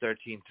surprise, up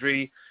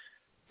 13-3.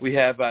 We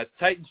have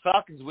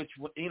Titans-Falcons, which,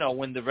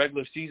 when the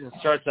regular season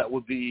starts, that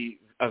would be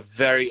a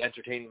very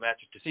entertaining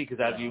matchup to see because,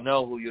 as you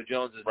know, Julio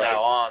Jones is now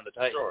on the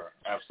Titans. Sure,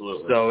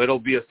 absolutely. So it'll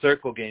be a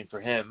circle game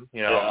for him,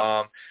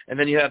 Yeah. And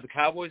then you have the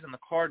Cowboys and the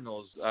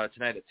Cardinals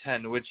tonight at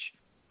 10, which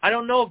I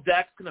don't know if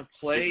Dak's going to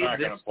play. He's not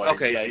going to play.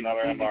 Okay, yeah.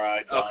 Another MRI.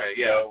 Okay,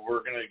 yeah. So we're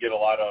going to get a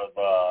lot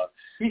of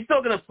he's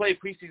still going to play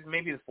preseason,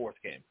 maybe the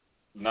fourth game.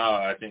 No,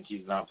 I think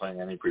he's not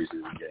playing any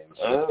preseason games.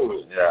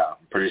 Oh. Yeah,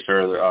 I'm pretty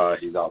sure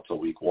he's out till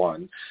week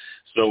 1.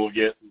 So we'll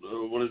get,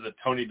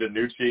 Tony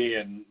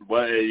DiNucci and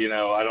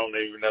I don't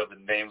even know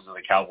the names of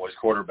the Cowboys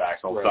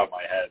quarterbacks off the top of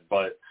my head.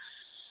 But,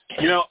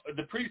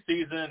 the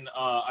preseason,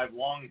 I've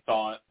long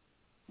thought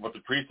what the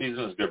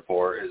preseason is good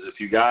for is if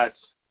you got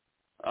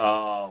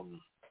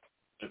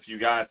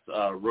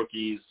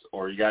rookies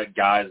or you got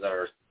guys that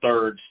are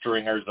third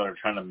stringers that are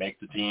trying to make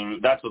the team,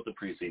 that's what the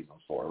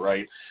preseason's for,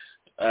 right?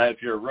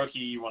 If you're a rookie,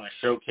 you want to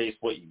showcase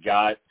what you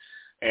got.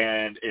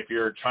 And if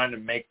you're trying to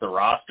make the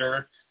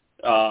roster,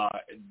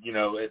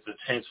 it's a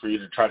chance for you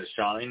to try to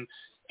shine.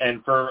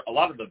 And for a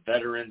lot of the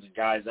veterans and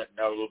guys that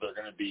know they're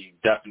going to be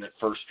definite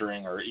first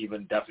string or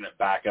even definite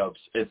backups,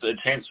 it's a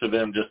chance for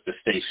them just to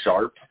stay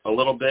sharp a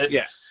little bit.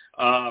 Yeah.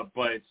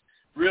 But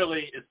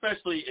really,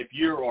 especially if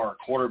you are a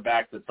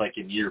quarterback that's like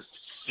in year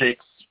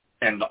 6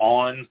 and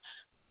on,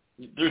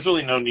 there's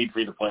really no need for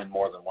you to play in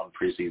more than one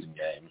preseason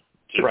game.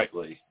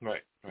 Typically,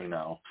 right. Right.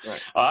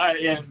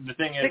 And the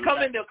thing is,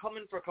 they'll come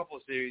in for a couple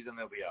of series and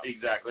they'll be out.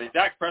 Exactly.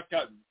 Dak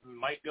Prescott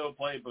might go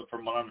play, but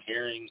from what I'm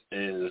hearing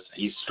is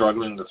he's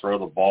struggling to throw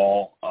the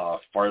ball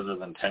farther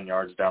than 10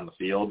 yards down the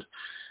field.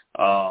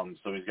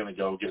 So he's going to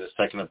go get a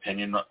second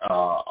opinion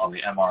on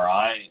the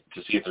MRI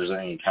to see if there's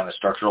any kind of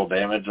structural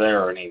damage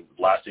there or any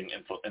lasting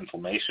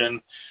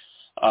inflammation.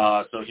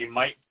 So he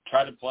might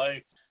try to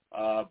play.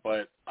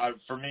 But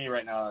for me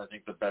right now, I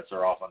think the bets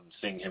are off on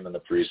seeing him in the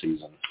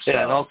preseason. So.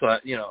 Yeah, and also,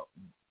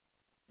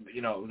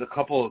 the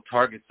couple of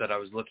targets that I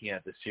was looking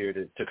at this year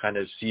to kind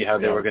of see how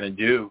they were going to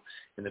do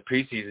in the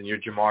preseason, your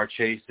Jamar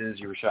Chases,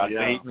 your Rashad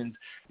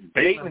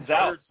Bateman's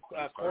out.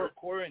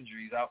 Core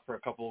injuries out for a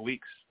couple of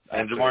weeks.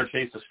 And Jamar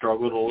Chase has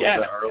struggled a little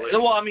bit early.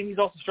 Well, I mean, he's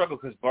also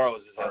struggled because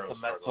Burrows has had some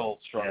mental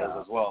struggles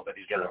as well that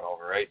he's getting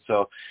over, right?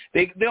 So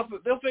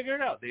they'll figure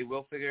it out. They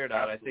will figure it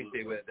out. Absolutely.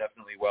 I think they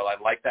definitely will. I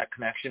like that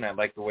connection. I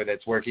like the way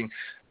that's working.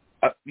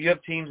 You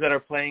have teams that are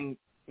playing,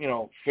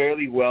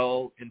 fairly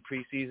well in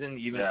preseason.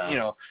 Even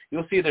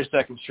you'll see their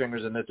second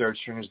stringers and their third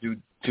stringers do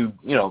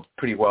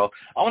pretty well.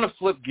 I want to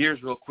flip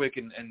gears real quick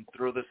and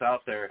throw this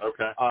out there.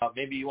 Okay.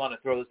 Maybe you want to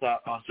throw this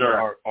out onto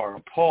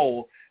our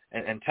poll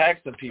and tag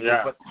some people.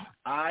 Yeah. But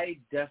I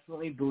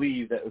definitely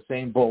believe that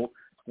Usain Bolt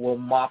will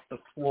mop the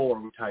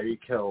floor with Tyreek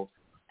Hill.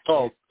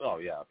 Oh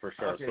yeah, for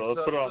sure. Okay, so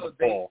let's put it on the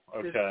poll.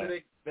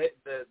 Okay.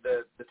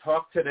 The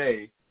talk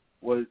today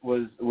was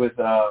with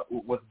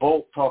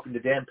Bolt talking to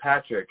Dan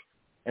Patrick,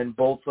 and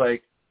Bolt's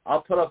like,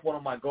 I'll put up one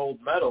of my gold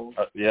medals.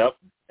 Yep.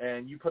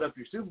 And you put up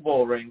your Super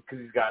Bowl ring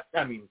because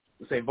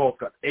Usain Bolt's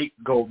got 8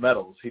 gold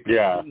medals. He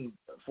couldn't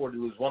afford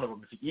to lose one of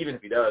them, even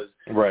if he does.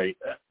 Right.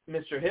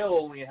 Mr. Hill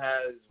only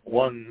has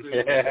one.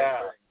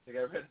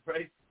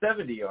 Right?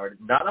 70 yard,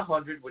 not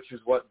 100, which is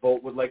what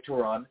Bolt would like to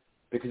run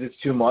because it's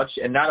too much,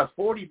 and not a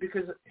 40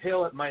 because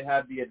Hill might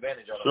have the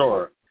advantage on it.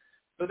 Sure.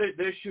 So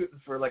they're shooting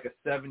for like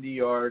a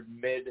 70-yard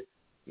mid,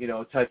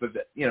 type of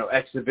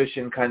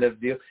exhibition kind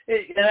of deal,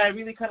 and I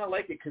really kind of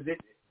like it because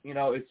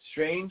it's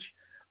strange,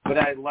 but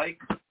I like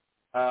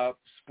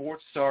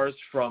sports stars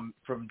from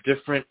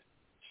different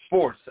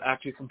sports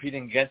actually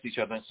competing against each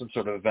other in some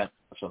sort of event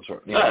of some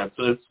sort. Yeah,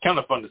 it's kind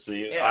of fun to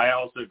see. Yeah. I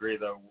also agree,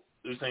 though,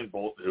 Usain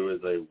Bolt, who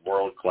is a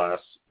world-class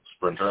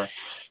sprinter,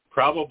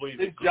 probably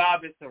his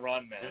job is to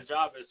run, man. His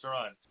job is to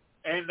run.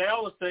 And they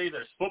always say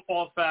there's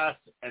football fast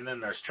and then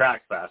there's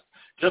track fast.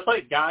 Just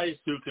like guys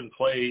who can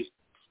play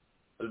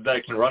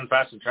that can run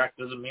fast and track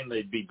doesn't mean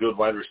they'd be good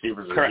wide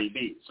receivers or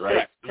DBs,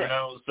 right?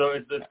 Correct. So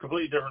it's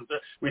completely different.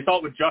 We saw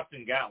it with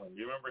Justin Gatlin. Do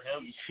you remember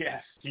him?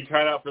 Yes. He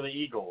tried out for the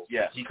Eagles.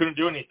 Yes. He couldn't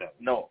do anything.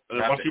 No.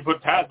 Once you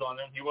put pads on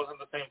him, he wasn't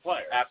the same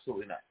player.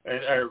 Absolutely not.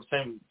 Or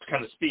same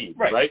kind of speed,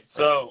 right? Right?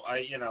 So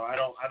I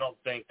don't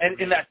think. And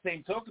in that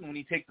same token, when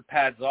you take the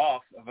pads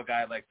off of a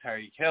guy like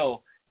Tyreek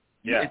Hill,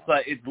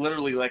 it's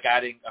literally like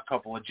adding a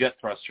couple of jet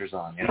thrusters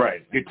on.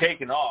 Right. You're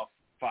taking off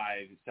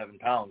 5-7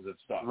 pounds of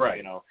stuff.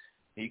 Right.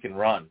 He can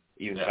run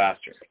even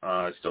faster.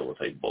 I still will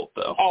take Bolt,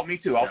 though. Oh, me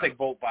too. I'll take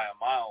Bolt by a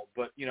mile.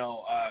 But,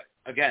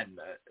 again,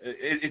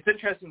 it's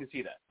interesting to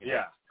see that.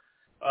 Yeah.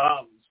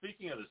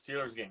 Speaking of the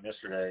Steelers game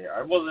yesterday,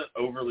 I wasn't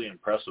overly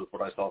impressed with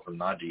what I saw from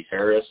Najee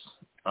Harris.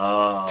 2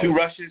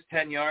 rushes,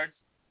 10 yards,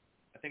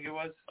 I think it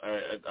was.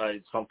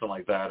 Something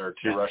like that, or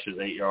 2 rushes,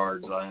 8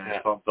 yards,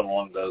 something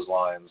along those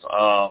lines.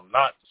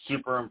 Not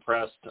super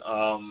impressed.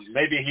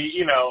 Maybe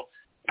he,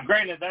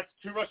 granted, that's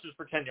 2 rushes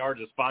for 10 yards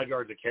is 5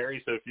 yards a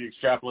carry, so if you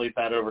extrapolate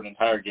that over an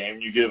entire game,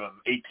 you give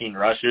him 18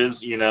 rushes,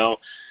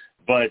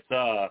 But,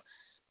 I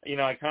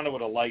kind of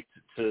would have liked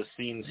to have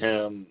seen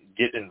him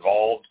get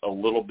involved a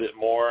little bit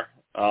more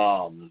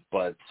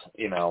But,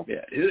 you know.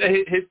 Yeah,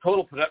 his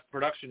total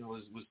production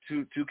was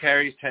two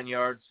carries, 10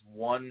 yards,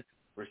 1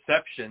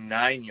 reception,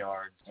 9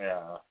 yards.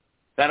 Yeah.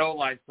 That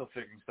O-line's still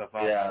figuring stuff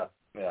out.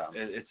 Yeah.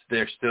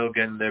 They're still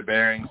getting their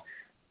bearings.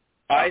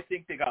 I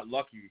think they got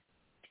lucky.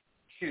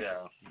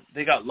 Yeah.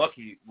 They got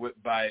lucky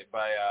by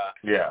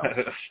Yeah.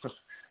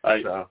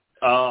 So.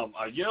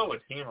 You know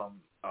what team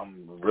I'm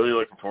really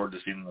looking forward to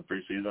seeing in the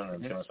preseason,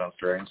 and it's going to sound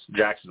strange,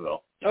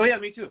 Jacksonville. Oh, yeah,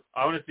 me too.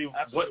 I want to see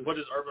what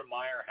does Urban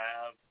Meyer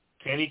have?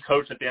 Can he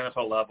coach at the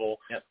NFL level?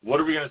 Yep. What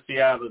are we going to see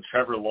out of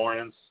Trevor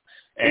Lawrence?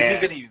 Is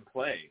he going to even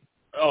play?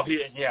 Oh,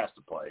 he has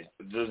to play.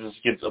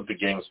 Just gets up the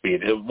game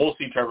speed. We'll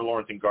see Trevor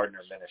Lawrence and Gardner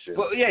Minshew.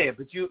 Well, yeah,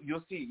 but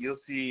you'll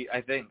see. I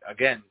think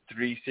again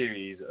 3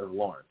 series of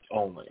Lawrence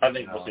only. I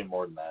think we'll see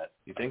more than that.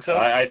 You think so?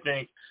 I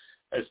think,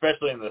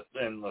 especially in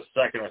the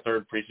second or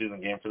third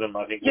preseason game for them,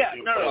 I think we'll see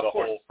him play the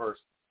whole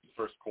first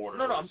quarter.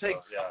 No, I'm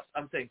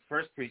saying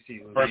first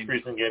preseason. First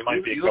preseason game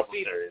might be a couple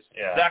series.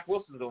 Yeah. Zach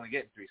Wilson's only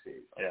getting 3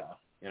 series. Yeah.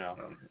 You know.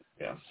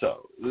 Yeah.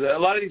 So a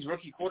lot of these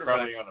rookie quarterbacks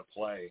probably going to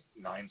play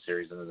 9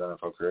 series in his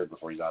NFL career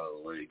before he's out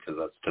of the league, because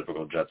that's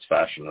typical Jets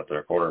fashion with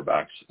their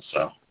quarterbacks.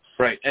 So.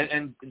 Right,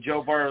 and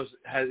Joe Burrow is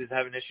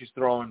having issues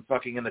throwing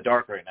fucking in the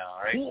dark right now,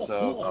 right?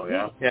 So,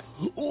 yeah.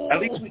 At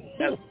least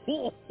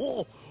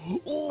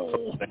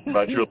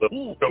about your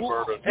little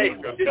Joe Burrow. Hey,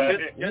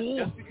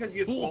 just because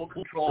you have full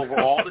control over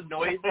all the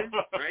noises,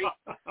 right,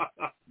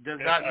 does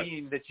not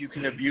mean that you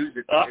can abuse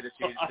it the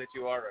way that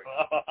you are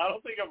right now. I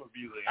don't think I'm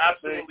abusing it.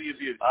 Absolutely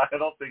abusing it. I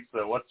don't think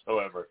so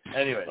whatsoever.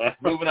 Anyway,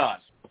 moving on.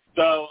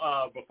 So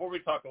before we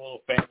talk a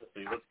little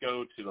fantasy, let's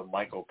go to the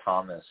Michael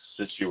Thomas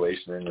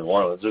situation in New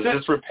Orleans. Is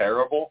this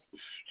repairable?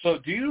 So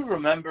do you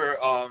remember?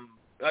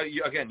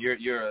 Again,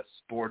 you're a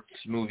sports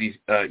movie,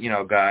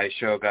 show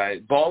guy.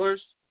 Ballers.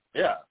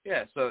 Yeah.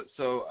 Yeah.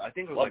 So I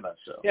think it was Love that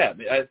show. Yeah,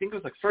 I think it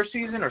was like first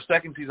season or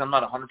second season. I'm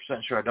not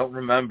 100% sure. I don't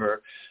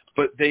remember.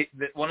 But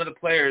one of the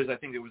players, I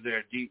think it was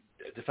their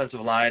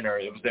defensive line or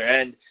it was their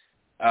end,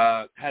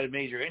 had a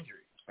major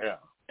injury. Yeah.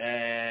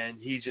 And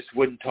he just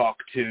wouldn't talk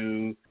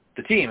to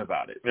the team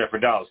about it. Yeah, for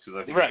Dallas,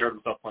 because I think he showed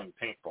himself playing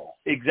paintball.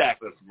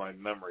 Exactly. If my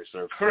memory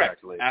serves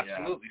Correct. correctly.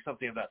 Absolutely. Yeah.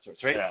 Something of that sort,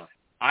 right? Yeah.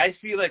 I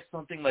feel like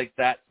something like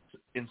that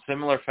in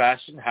similar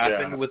fashion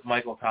happened with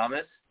Michael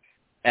Thomas,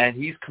 and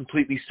he's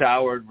completely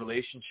soured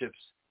relationships.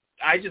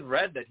 I just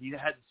read that he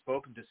hadn't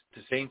spoken to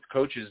Saints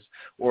coaches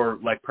or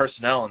like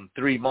personnel in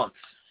 3 months.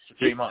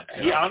 He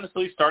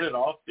honestly started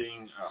off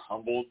being a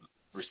humble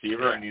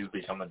receiver, and he's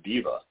become a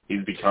diva.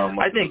 He's become.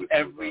 I think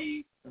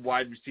every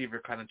wide receiver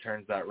kind of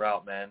turns that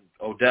route, man.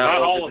 Odell,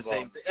 not all of the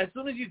same thing. As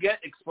soon as you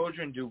get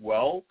exposure and do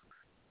well.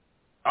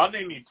 I'll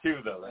name you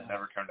 2 though that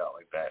never turned out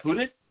like that. Who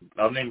did?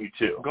 I'll name you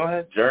 2. Go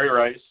ahead. Jerry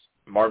Rice,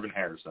 Marvin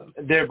Harrison.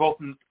 They're both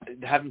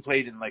haven't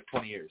played in like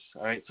 20 years.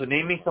 All right, so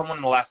name me someone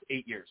in the last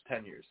 8 years,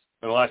 10 years.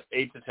 In the last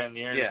 8 to 10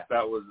 years,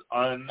 that was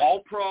all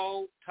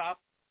pro, top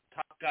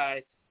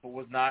guy, but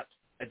was not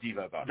a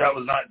diva about it. That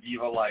was not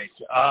diva-like.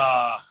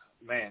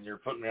 Man, you're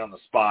putting me on the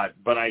spot.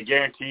 But I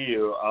guarantee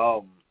you,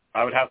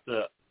 I would have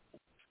to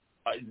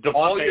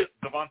Devontae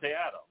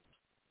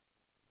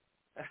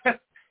Adams.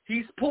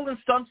 He's pulling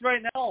stunts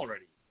right now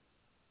already.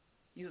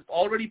 He's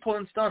already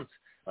pulling stunts.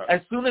 Right.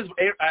 As soon as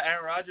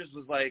Aaron Rodgers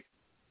was like,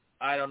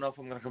 I don't know if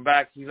I'm going to come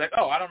back, he's like,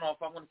 I don't know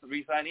if I'm going to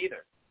re-sign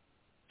either.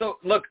 So,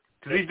 look.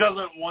 Because he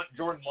doesn't want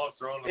Jordan Love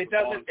throwing the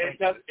ball. It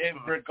doesn't.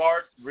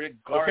 Regardless.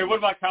 Okay, what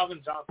about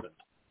Calvin Johnson?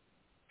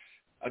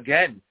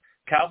 Again,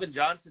 Calvin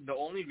Johnson, the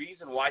only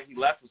reason why he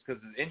left was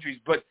because of his injuries.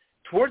 But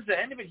towards the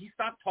end of it, he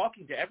stopped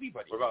talking to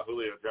everybody. What about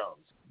Julio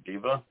Jones?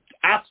 Diva?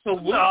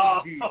 Absolutely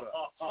diva.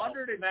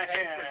 110%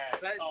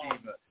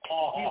 diva.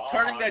 He's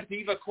turning that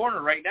diva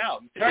corner right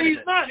now. He's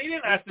not. He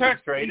didn't ask to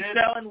be traded. He's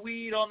selling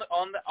weed on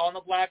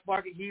the black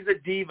market. He's a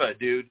diva,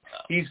 dude.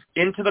 He's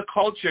into the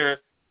culture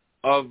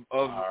of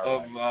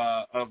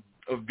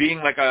being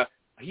like a.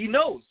 He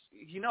knows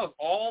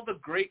all the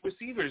great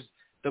receivers.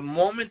 The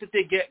moment that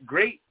they get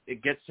great,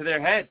 it gets to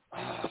their head.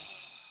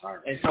 Right.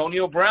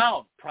 Antonio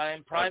Brown,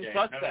 prime suspect.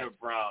 Antonio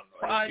Brown.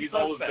 Prime He's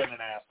suspect. always been an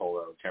asshole,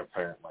 though,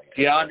 apparently.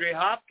 DeAndre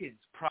Hopkins,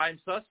 prime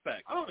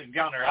suspect. I don't think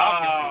DeAndre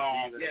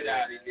Hopkins get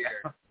out of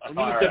here.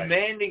 He's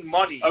demanding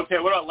money. Okay,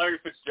 what about Larry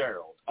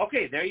Fitzgerald?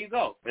 Okay, there you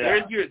go.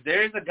 Yeah.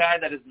 There's a guy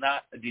that is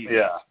not a diva.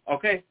 Yeah.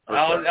 Okay,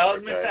 I'll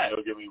admit that.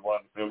 He'll give me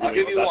one. I'll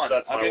give you one.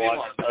 I'll give you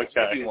one. Okay.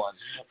 I'll give you one.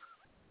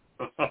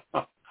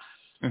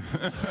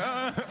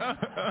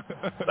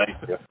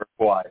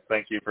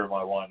 Thank you for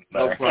my one.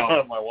 No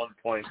problem. My 1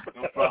 point.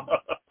 No problem.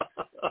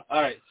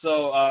 All right,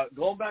 so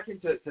going back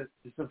into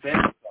some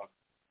fantasy stuff.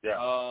 Yeah.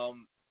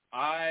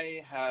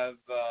 I have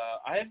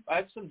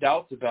some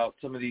doubts about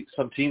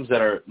some teams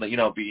that are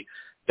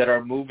that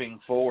are moving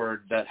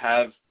forward that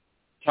have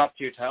top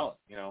tier talent.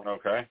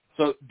 Okay.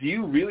 So do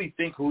you really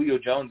think Julio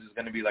Jones is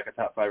going to be like a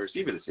top 5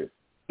 receiver this year?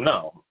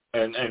 No.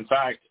 And in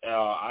fact,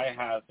 I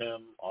have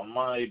him on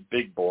my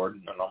big board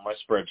and on my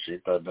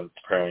spreadsheet that I've been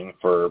preparing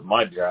for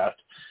my draft.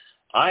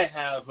 I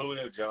have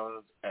Julio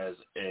Jones as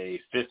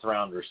a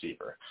 5th-round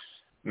receiver,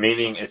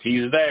 meaning if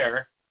he's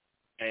there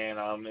and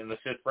I'm in the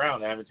 5th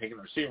round, I haven't taken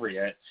a receiver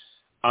yet,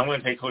 I'm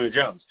going to take Julio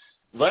Jones.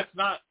 Let's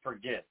not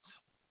forget,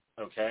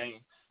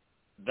 okay,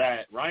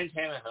 that Ryan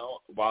Tannehill,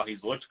 while he's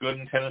looked good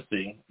in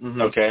Tennessee,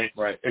 okay,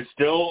 right, it's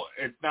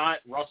not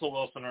Russell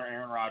Wilson or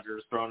Aaron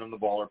Rodgers throwing him the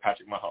ball or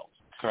Patrick Mahomes.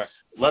 Correct.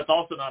 Let's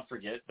also not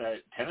forget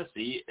that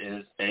Tennessee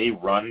is a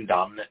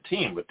run-dominant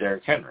team with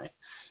Derrick Henry.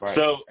 Right.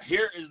 So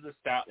here is the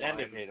stat line. And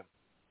they paid him.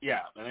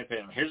 Yeah, and they paid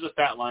him. Here's the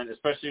stat line,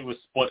 especially with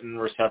splitting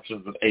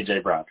receptions with A.J.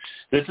 Brown.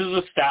 This is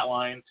a stat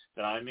line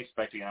that I'm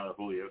expecting out of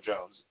Julio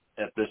Jones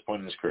at this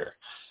point in his career.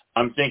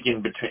 I'm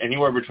thinking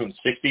anywhere between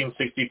 60 and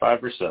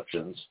 65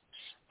 receptions.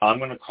 I'm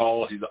going to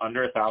call he's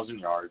under 1,000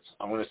 yards.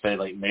 I'm going to say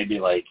maybe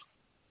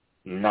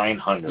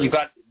 900.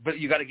 But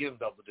you got to give him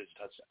double-digit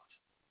touchdowns.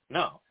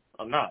 No,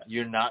 I'm not.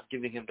 You're not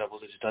giving him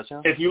double-digit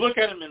touchdowns? If you look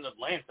at him in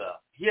Atlanta,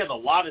 he had a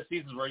lot of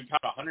seasons where he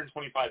caught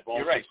 125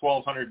 balls for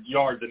 1,200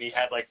 yards, and he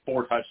had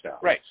 4 touchdowns.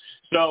 Right.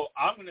 So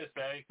I'm going to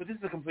say, but this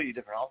is a completely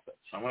different offense.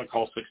 I'm going to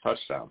call 6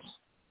 touchdowns.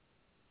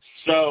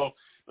 So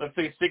let's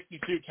say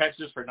 62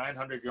 catches for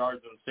 900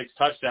 yards and 6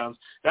 touchdowns.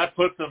 That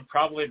puts him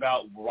probably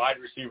about wide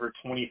receiver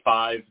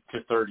 25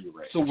 to 30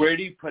 range. So where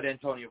do you put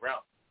Antonio Brown?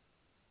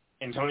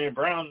 Antonio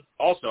Brown,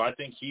 also, I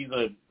think he's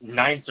a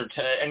 9th or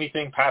 10th,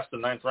 anything past the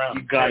 9th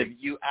round.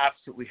 You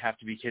absolutely have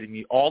to be kidding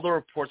me. All the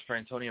reports for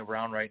Antonio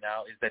Brown right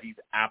now is that he's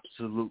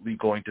absolutely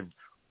going to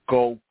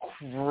go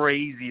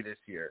crazy this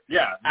year.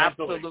 Yeah,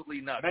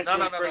 absolutely nuts. No. Yeah,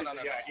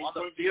 on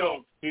the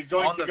field, he's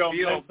going to go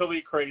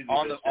mentally crazy.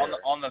 On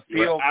the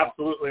field,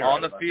 absolutely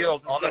on the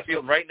field.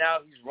 Right now,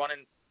 he's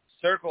running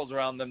circles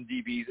around them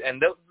DBs,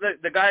 and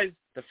the guys,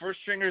 the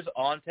first stringers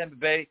on Tampa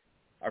Bay,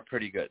 are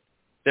pretty good.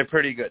 They're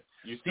pretty good.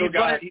 You still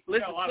got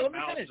a lot of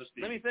mouths to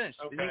feed. Let me finish.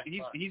 Okay,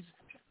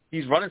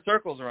 he's running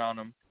circles around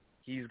him.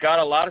 He's got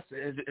a lot of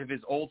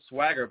his old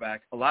swagger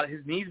back. A lot of his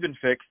knee's been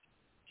fixed.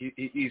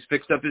 He's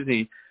fixed up his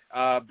knee.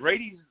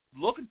 Brady's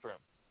looking for him.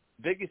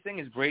 Biggest thing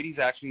is Brady's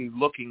actually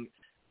looking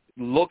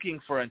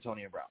for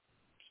Antonio Brown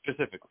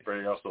specifically.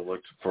 Brady also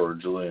looked for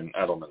Julian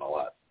Edelman a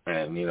lot.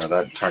 And,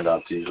 that turned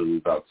out to be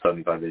about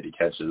 75, 80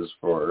 catches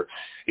for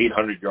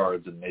 800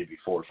 yards and maybe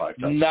 4 or 5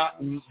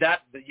 touchdowns.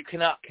 You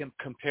cannot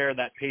compare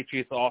that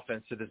Patriots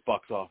offense to this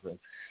Bucs offense.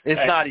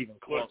 It's not even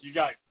close. Look, you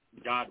got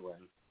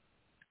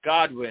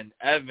Godwin,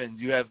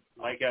 Evans. You have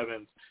Mike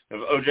Evans. You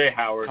have O.J.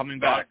 Howard. Coming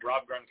back.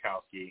 Rob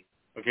Gronkowski.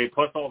 Okay,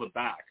 plus all the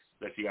backs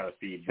that you got to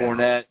feed.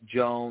 Fournette,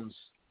 Jones.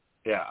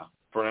 Yeah.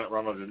 Fournette,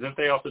 Ronald. Didn't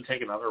they also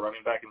take another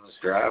running back in this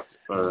draft?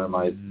 Or am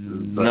I?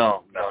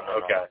 No.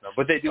 Okay. No.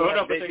 But they do.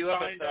 They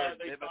signed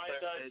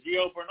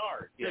Gio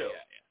Bernard too,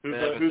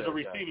 who's a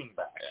receiving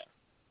back. Yeah.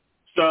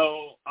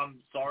 So I'm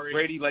sorry.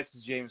 Brady likes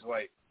James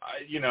White.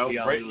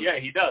 Brady,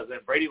 he does,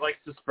 and Brady likes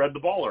to spread the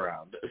ball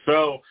around.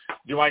 So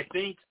do I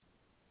think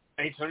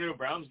Antonio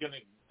Brown's going to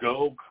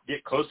go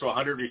get close to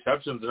 100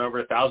 receptions and over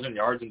 1,000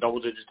 yards and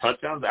double-digit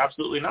touchdowns?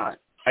 Absolutely not.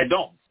 I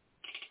don't.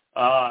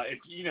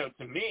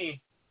 To me.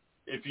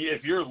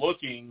 If you're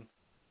looking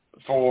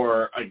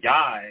for a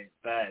guy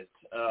that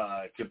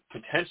could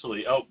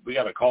potentially, we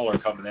got a caller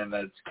coming in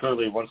that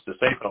clearly wants to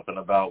say something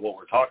about what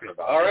we're talking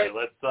about. All right,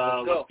 let's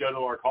go to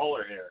our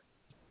caller here.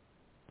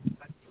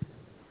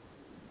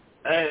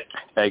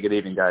 Hey, good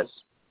evening, guys.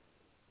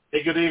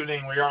 Hey, good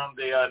evening. We're on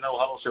the No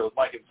Huddle show with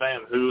Mike and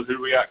Sam. Who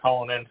we got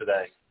calling in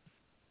today?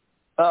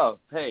 Oh,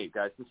 hey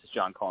guys, this is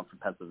John calling from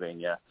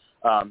Pennsylvania.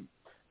 John,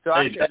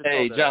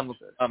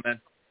 what's up,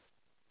 man?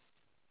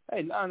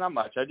 Hey, no, not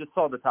much. I just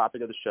saw the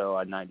topic of the show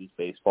on 90s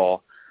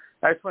baseball.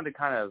 I just wanted to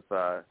kind of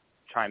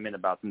chime in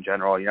about some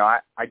general.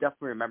 I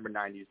definitely remember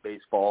 90s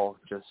baseball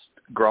just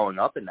growing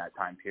up in that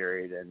time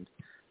period. And,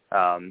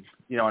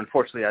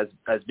 unfortunately,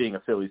 as being a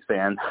Phillies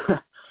fan,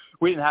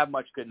 we didn't have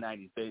much good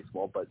 90s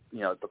baseball. But,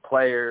 the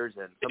players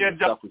and some of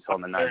the stuff we saw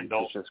in the 90s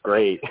was just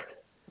great.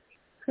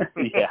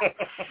 Yeah.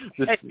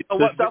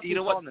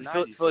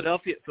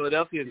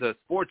 Philadelphia is a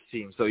sports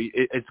team, so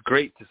it's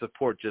great to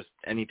support just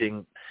any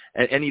of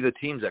the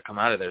teams that come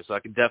out of there. So I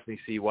can definitely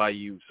see why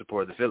you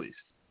support the Phillies.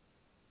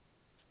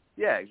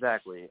 Yeah,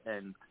 exactly.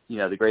 And,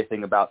 the great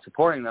thing about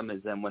supporting them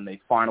is then when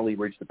they finally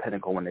reach the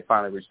pinnacle, when they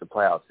finally reach the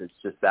playoffs, it's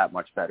just that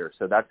much better.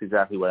 So that's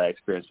exactly what I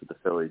experienced with the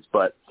Phillies.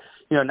 But,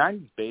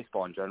 90s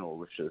baseball in general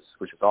was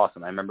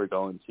awesome. I remember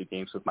going to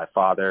games with my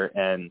father,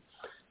 and,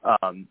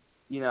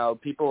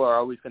 people are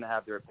always going to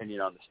have their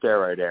opinion on the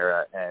steroid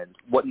era. And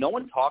what no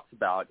one talks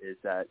about is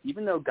that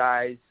even though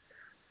guys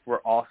were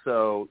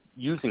also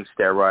using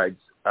steroids,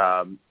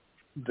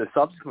 the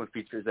subsequent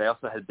features, they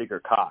also had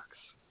bigger cocks.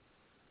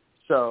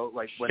 So,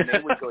 when they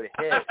would go to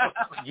hit,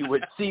 you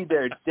would see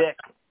their dick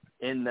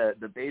in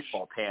the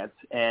baseball pants.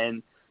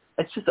 And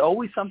it's just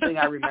always something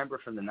I remember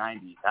from the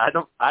 90s.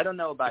 I don't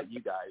know about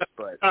you guys,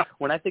 but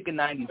when I think of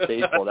 90s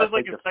baseball, that's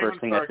the first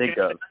thing I think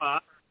of.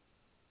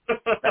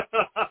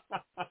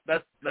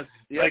 That's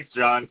Thanks,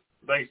 John.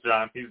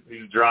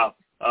 He's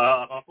dropped.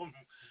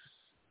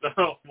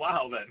 So,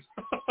 wow, then.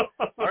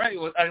 All right.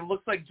 Well, it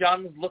looks like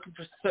John was looking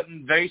for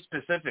something very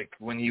specific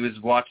when he was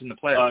watching the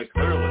playoffs.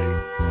 Clearly.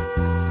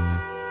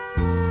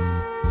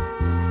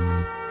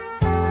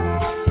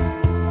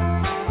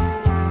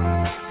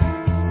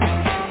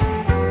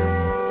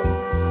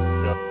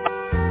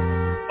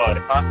 You're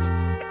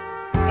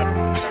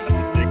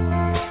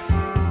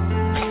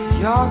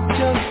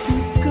just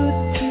too good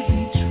to be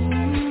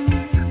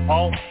true.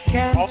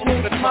 Can't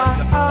take my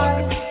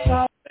eyes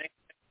off.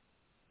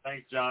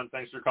 Thanks, John.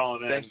 Thanks for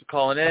calling in. Thanks for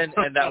calling in,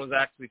 and that was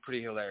actually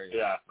pretty hilarious.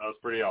 Yeah, that was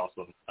pretty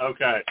awesome.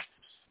 Okay.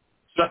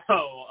 So,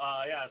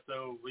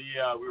 so we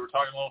were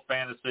talking a little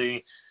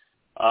fantasy.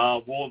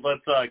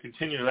 Let's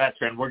continue that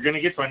trend. We're going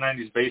to get to our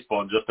 90s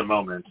baseball in just a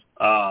moment.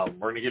 We're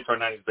going to get to our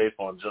 90s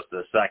baseball in just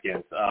a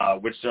second,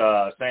 which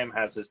Sam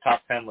has his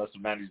top 10 list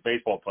of 90s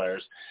baseball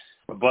players.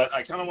 But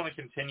I kind of want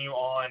to continue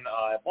on.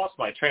 I've lost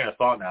my train of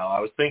thought now. I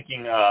was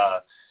thinking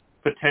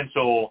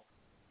potential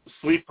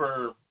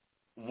sleeper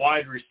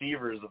wide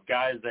receivers of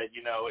guys that,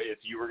 if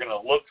you were going to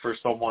look for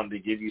someone to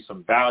give you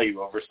some value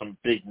over some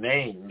big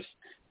names,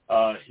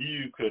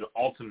 you could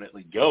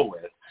ultimately go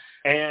with.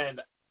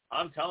 And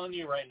I'm telling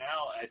you right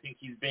now, I think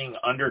he's being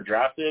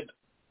underdrafted,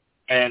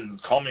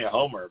 and call me a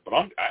homer, but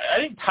I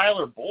think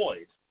Tyler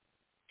Boyd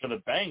for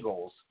the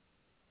Bengals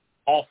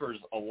offers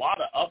a lot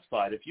of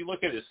upside. If you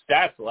look at his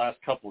stats the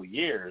last couple of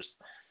years,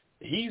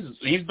 he's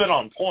been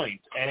on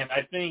point, and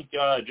I think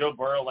Joe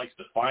Burrow likes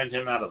to find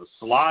him out of the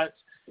slot.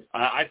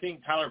 I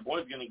think Tyler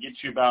Boyd's going to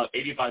get you about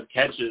 85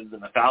 catches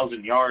and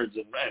 1,000 yards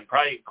and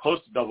probably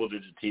close to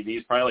double-digit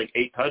TDs, probably like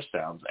 8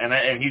 touchdowns.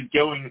 And he's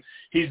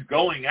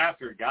going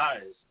after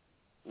guys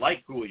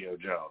like Julio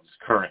Jones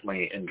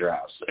currently in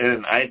drafts,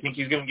 and I think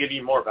he's going to give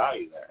you more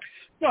value there.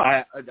 No,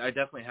 I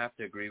definitely have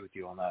to agree with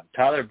you on that.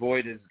 Tyler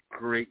Boyd is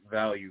great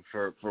value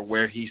for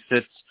where he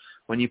sits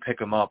when you pick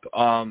him up.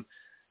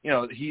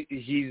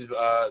 He's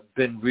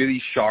been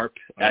really sharp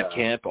at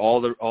camp.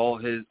 All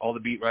the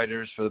beat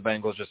writers for the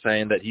Bengals are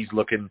saying that he's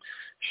looking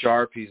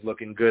sharp. He's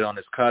looking good on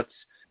his cuts.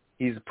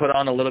 He's put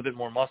on a little bit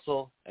more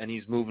muscle, and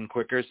he's moving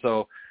quicker.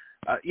 So,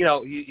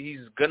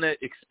 he's gonna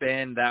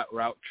expand that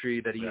route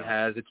tree that he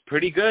has. It's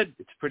pretty good.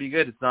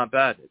 It's not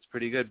bad. It's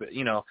pretty good. But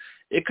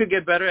it could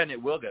get better, and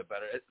it will get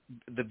better.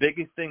 The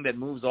biggest thing that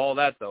moves all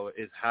that, though,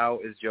 is how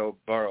is Joe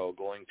Burrow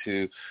going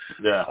to?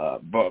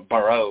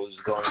 Burrow's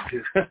going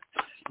to.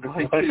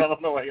 I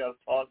don't know why you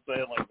got to say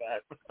it like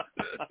that.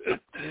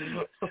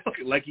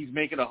 Like he's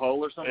making a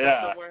hole or something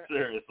somewhere?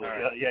 Seriously.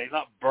 Right. Yeah, he's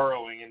not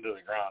burrowing into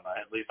the ground.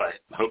 At least I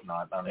hope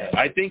not.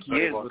 I think he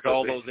is with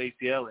all those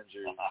ACL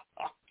injuries.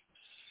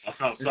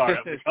 I'm sorry.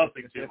 I'm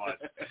discussing too much.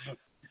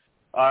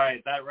 All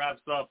right, that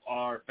wraps up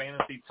our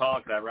fantasy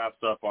talk. That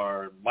wraps up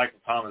our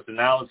Michael Thomas. And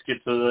now let's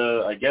get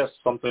to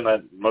something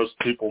that most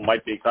people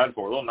might be excited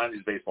for, a little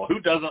 90s baseball. Who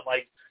doesn't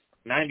like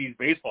 90s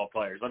baseball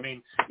players? I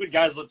mean, good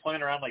guys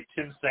playing around like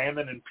Tim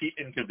Salmon and Pete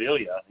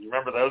Incaviglia. You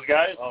remember those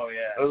guys? Oh,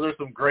 yeah. Those are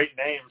some great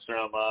names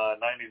from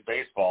 90s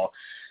baseball.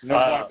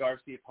 Nomar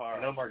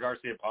Garcia-Parra. Was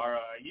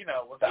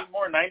he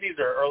more 90s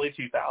or early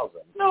 2000s?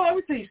 No, I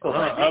would say he's still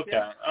 90s. Okay,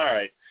 all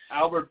right.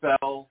 Albert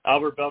Bell,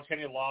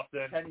 Kenny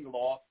Lofton.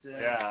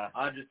 Yeah.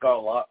 Andres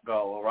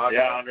Gallardo.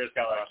 Yeah, Andres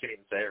Gallardo. I can't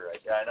even say it right.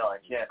 Yeah, I know, I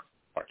can't.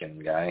 Fucking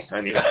guy. I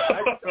would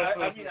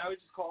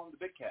just call him the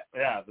Big Cat.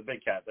 Yeah, the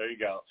Big Cat. There you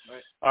go.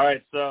 Right. All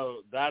right,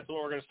 so that's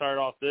what we're going to start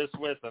off this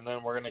with, and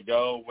then we're going to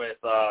go with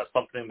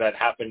something that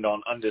happened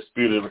on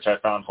Undisputed, which I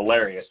found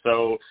hilarious.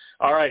 So,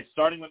 all right,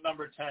 starting with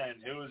number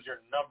 10, who is your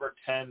number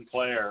 10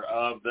 player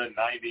of the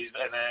 90s?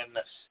 And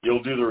then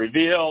you'll do the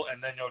reveal,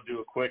 and then you'll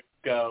do a quick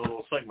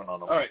little segment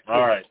on them. All right. Cool.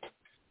 All right.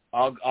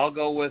 I'll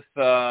go with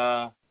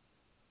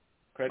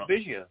Craig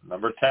Biggio.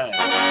 Number 10.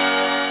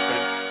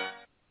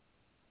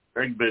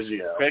 Craig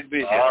Biggio.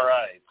 All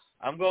right.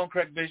 I'm going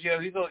Craig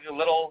Biggio. He's a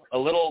little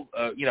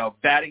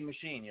batting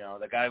machine.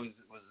 The guy was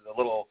a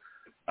little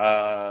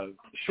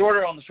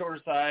shorter on the shorter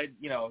side.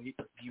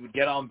 He would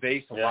get on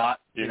base a lot.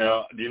 Do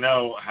you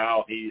know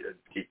how he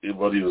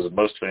was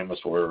most famous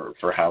for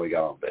how he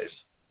got on base?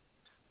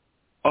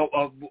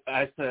 Oh,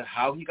 as to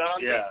how he got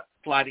on base?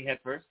 Sliding head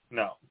first?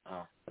 No.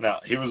 Oh. No,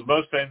 he was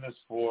most famous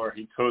for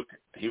he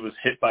was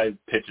hit by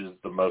pitches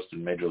the most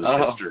in Major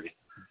League history.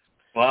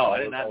 Wow, I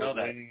did not know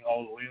that. I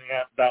was leaning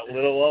at that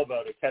little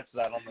elbow to catch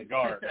that on the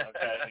guard,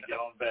 and get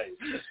on base.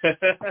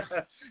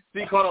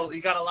 So he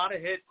got a lot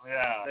of hits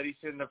that he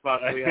shouldn't have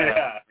possibly had.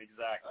 Yeah,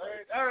 exactly.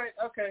 All right,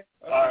 okay.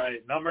 All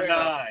right, number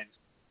 9.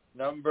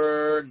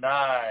 Number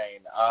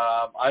 9.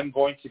 I'm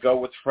going to go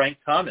with Frank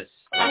Thomas.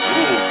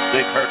 Ooh,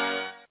 big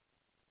hurt.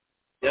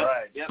 Yep,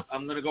 right. Yep.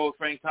 I'm gonna go with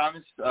Frank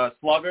Thomas,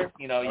 slugger.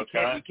 You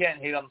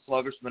can't hate on the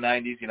sluggers from the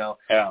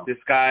 90s. This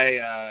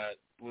guy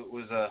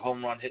was a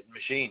home run hitting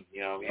machine. He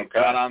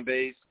got on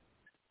base,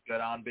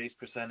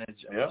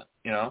 percentage.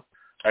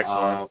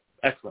 Excellent.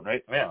 Excellent,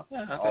 right? Yeah.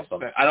 Okay.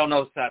 Awesome. I don't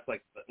know stats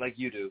like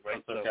you do,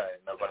 right? That's okay.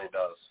 Nobody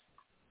does.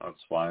 That's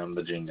why I'm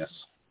the genius.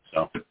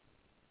 So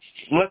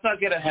let's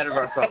not get ahead of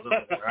ourselves,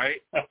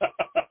 right?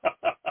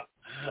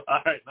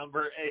 All right,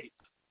 number 8.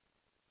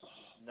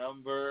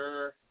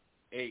 Number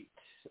 8.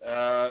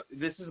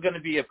 This is going to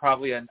be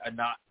probably a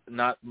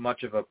not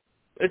much of a.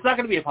 It's not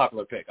going to be a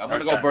popular pick. I'm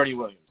going to go Bernie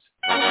Williams.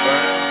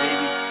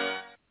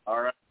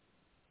 All right.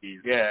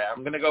 Yeah,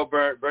 I'm going to go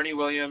Bernie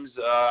Williams.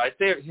 I'd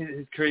say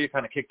his career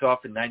kind of kicked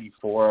off in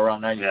 94,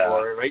 around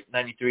 94, right?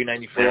 93,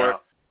 94.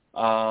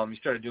 He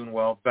started doing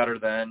well, better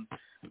than.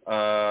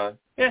 I'm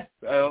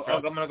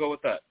going to go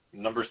with that.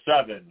 Number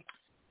 7.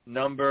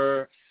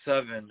 Number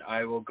 7,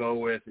 I will go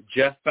with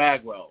Jeff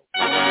Bagwell.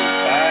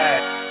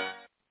 Yes.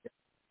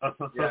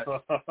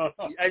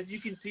 As you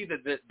can see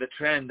the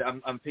trend,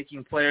 I'm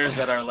picking players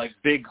that are like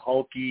big,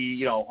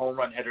 hulky, home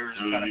run hitters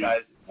kind of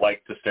guys.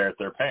 Like to stare at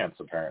their pants,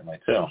 apparently,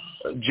 too.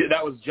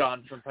 That was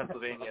John from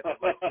Pennsylvania that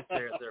likes to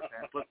stare at their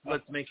pants.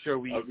 Let's make sure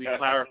we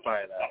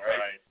clarify that,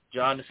 right?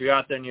 John, if you're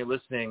out there and you're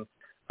listening,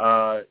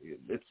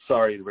 it's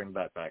sorry to bring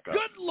that back up.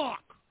 Good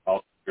luck.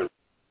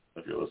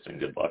 If you're listening,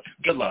 good luck.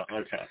 Good luck.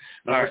 Okay.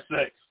 Number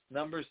 6.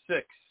 Number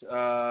 6.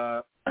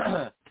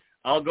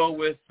 I'll go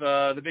with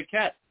the Big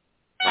Cat.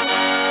 All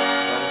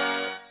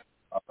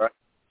right.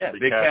 Yeah,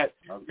 Big Cat.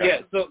 Okay.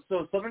 Yeah,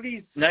 so some of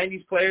these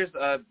 90s players,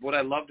 what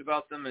I loved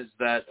about them is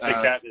that... Big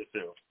Cat is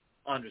who?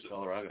 Andres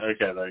Galarraga.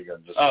 Okay, there you go.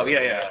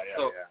 Yeah.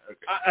 So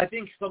Okay. I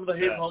think some of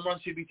his home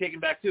runs should be taken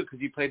back, too, because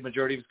he played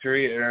majority of his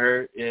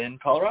career in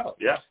Colorado.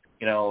 Yeah.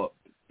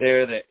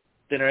 They're the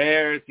thinner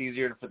air. It's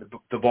easier for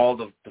the ball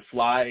to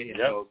fly and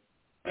go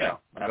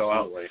out.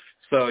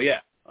 So, yeah.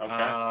 Okay.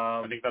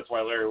 I think that's why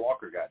Larry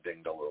Walker got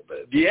dinged a little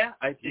bit. Yeah,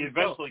 I think he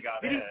eventually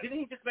got in. Didn't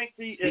he just make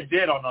the... He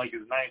did on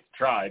his 9th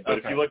try, but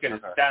if you look at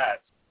his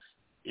stats,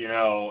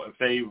 if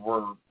they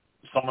were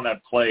someone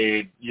that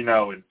played, in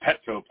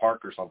Petco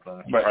Park or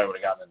something, he probably would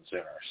have gotten in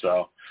sooner.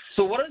 So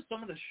what are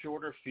some of the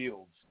shorter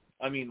fields?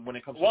 I mean, when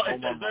it comes to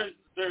home run,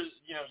 there's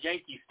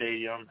Yankee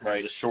Stadium,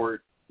 right? The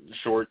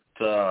short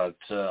to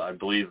I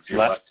believe if you're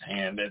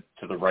left-handed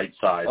to the right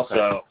side,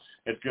 so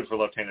it's good for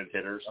left-handed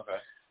hitters. Okay.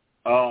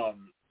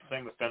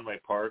 Same with Fenway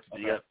Park.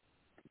 You got,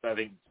 I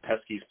think,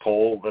 Pesky's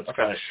Pole that's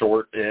kind of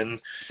short in.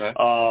 Okay.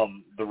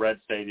 The Red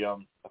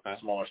Stadium,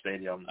 smaller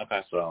stadium.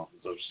 Okay. So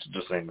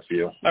just name a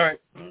few. All right.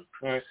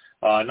 Mm-hmm.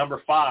 All right.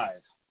 Number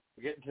 5.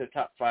 We're getting to the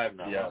top 5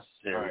 now. Yes.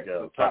 Here we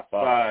go. So top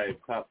 5.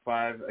 Top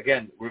 5.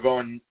 Again, we're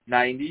going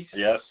 90s.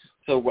 Yes.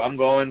 So I'm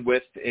going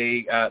with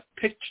a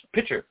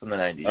pitcher from the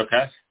 90s.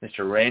 Okay.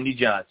 Mr. Randy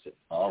Johnson.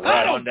 All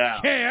right. I don't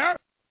care.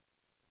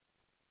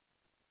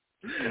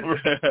 Number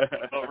 5,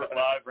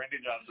 Randy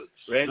Johnson.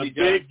 Randy the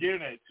Johnson. Big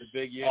unit. The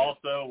big unit.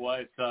 Also,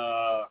 what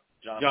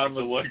John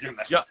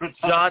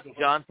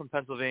from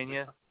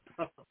Pennsylvania.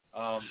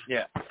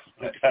 Yeah.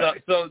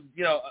 Okay. So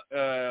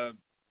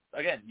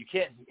again, you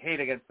can't hate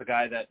against the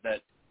guy that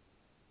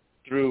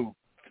threw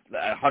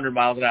 100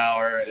 miles an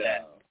hour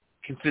and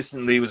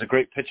consistently was a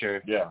great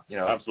pitcher. Yeah.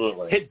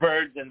 Absolutely. Hit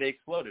birds and they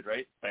exploded,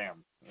 right?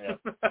 Bam. Yeah.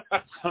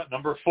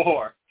 Number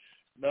 4.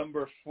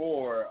 Number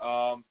 4.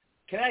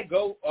 Can I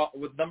go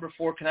with number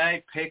 4? Can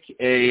I pick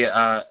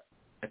a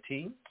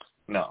team?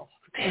 No.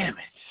 Damn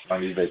it! I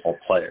need baseball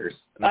players.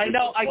 I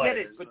know, I get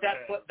it, but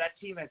that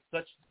team has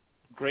such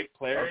great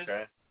players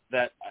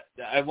that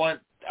I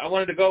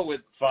wanted to go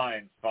with.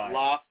 Fine.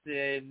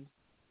 Lofton,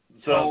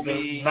 so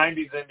Tomey, the 90s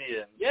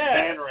Indians.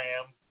 Van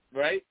Ram,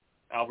 right?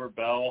 Albert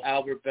Bell,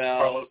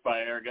 Carlos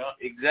Baerga.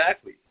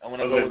 Exactly. I want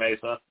to Jose go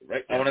Mesa.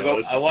 Right. I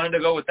wanted to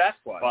go with that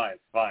squad.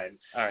 Fine.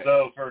 All right.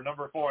 So for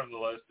number 4 on the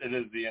list, it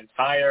is the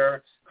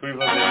entire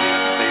Cleveland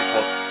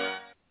Indians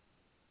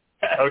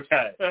baseball.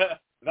 Okay.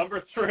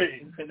 Number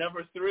 3.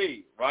 Number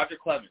 3, Roger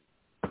Clemens.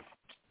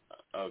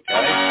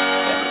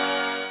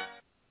 Okay.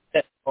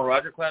 Well,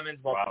 Roger Clemens,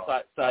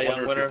 Cy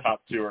Young winner. The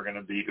top 2 are going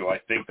to be who I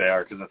think they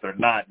are, because if they're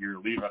not, you're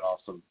leaving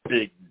off some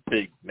big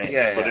names.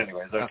 Yeah. But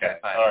anyways, okay.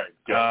 Fine. All right.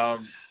 Good.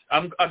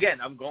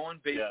 I'm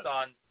going based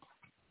on.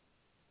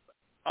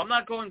 I'm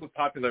not going with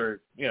popular,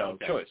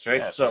 choice,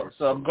 right? Yeah, so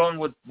I'm going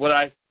with what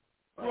I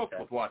grew up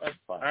with watching. That's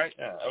fine. All right.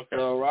 Yeah. Okay.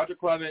 So Roger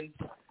Clemens,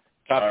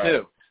 top All 2.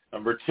 Right.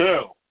 Number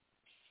 2.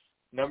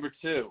 Number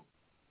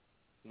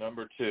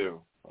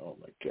 2. Oh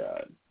my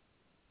God.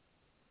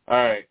 All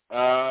right.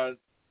 All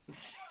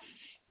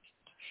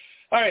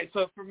right.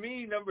 So for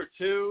me, number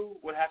 2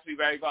 would have to be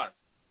Barry Bonds.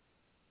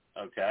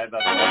 Okay.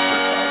 That's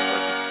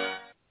one.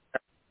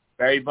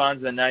 Barry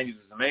Bonds in the 90s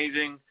was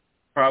amazing.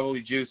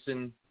 Probably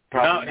juicing.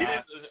 No,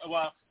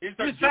 he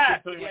was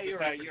fat. Yeah, you're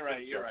right.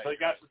 So he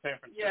got to San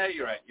Francisco. Yeah,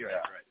 you're right.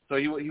 So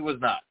he was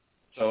not.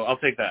 So I'll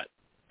take that.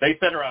 They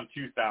said around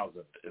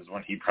 2000 is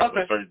when he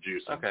probably started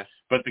juicing. Okay.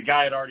 But the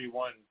guy had already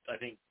won, I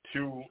think,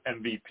 2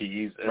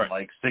 MVPs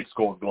and 6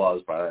 Gold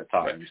Gloves by that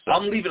time. Right. So.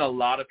 I'm leaving a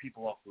lot of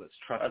people off the list.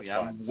 Trust me.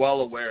 Fine. I'm well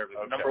aware of it.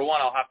 Okay. Number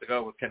 1, I'll have to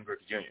go with Ken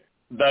Griffey Jr.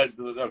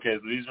 Okay,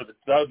 those are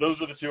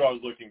the 2 I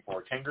was looking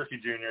for: Ken Griffey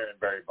Jr. and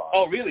Barry Bonds.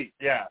 Oh, really?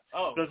 Yeah.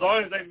 Oh. So as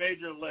long as they made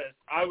your list,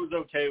 I was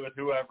okay with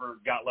whoever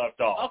got left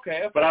off.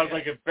 Okay. But I was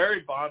like, if Barry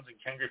Bonds and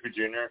Ken Griffey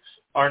Jr.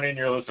 aren't in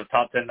your list of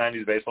top 10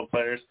 90s baseball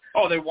players,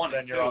 they're 1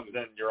 and 2.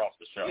 Then you're off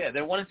the show. Yeah,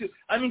 they're 1 and 2.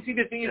 I mean, see,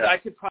 the thing is, I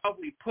could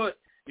probably put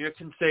your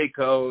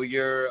Canseco,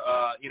 your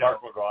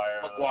Mark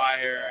McGuire.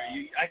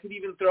 I could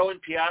even throw in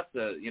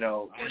Piazza,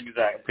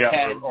 exactly.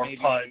 Piazza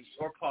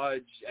or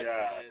Pudge, and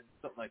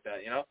something like that,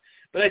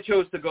 But I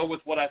chose to go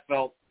with what I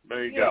felt.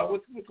 There you go.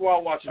 With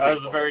while watching. That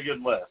was a very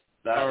good list.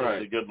 That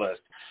was a good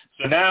list.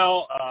 So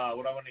now,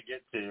 what I want to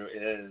get to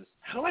is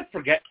how do I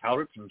forget Cal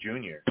Ripken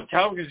Jr.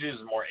 Cal Ripken Jr. is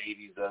more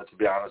 80s, to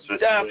be honest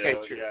with you. Yeah, okay,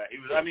 true. Yeah, he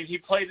was. I mean, he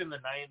played in the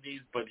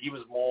 90s, but he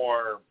was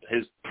more.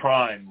 His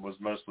prime was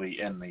mostly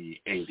in the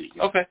 80s.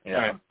 Okay.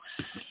 Yeah.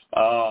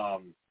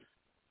 All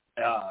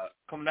right.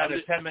 Coming down to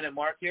the 10-minute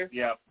mark here.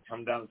 Yeah,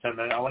 coming down to 10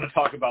 minutes. I want to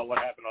talk about what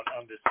happened on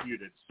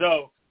Undisputed.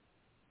 So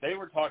they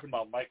were talking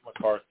about Mike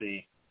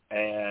McCarthy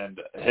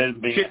and him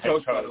being shit head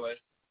coach. By the way.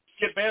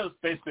 Skip Bayless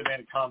basically made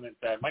a comment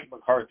that Mike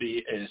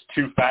McCarthy is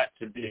too fat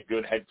to be a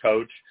good head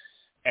coach,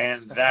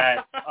 and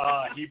that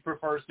he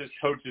prefers his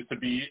coaches to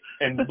be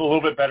in a little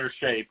bit better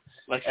shape.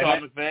 Like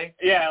Sean McVay?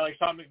 Yeah, like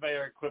Sean McVay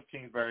or Cliff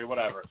Kingsbury,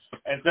 whatever.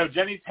 And so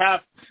Jenny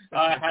Taft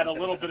had a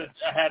little bit of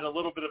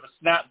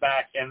a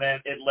snapback, and then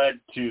it led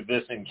to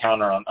this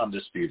encounter on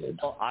Undisputed.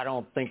 Well, I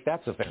don't think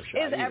that's a fair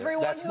shot. Is either.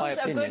 everyone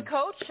that's who's a good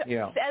coach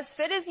as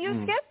fit as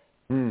you, Skip?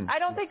 I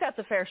don't think that's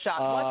a fair shot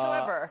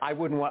whatsoever. I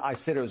wouldn't want. I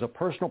said it was a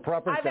personal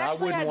preference. I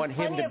wouldn't want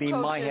him to be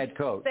my head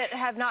coach. That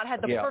have not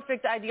had the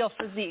perfect ideal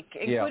physique,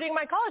 including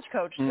my college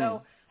coach.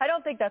 So I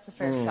don't think that's a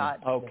fair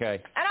shot.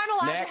 Okay. And I'm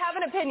allowed to have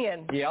an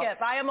opinion,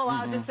 Skip. I am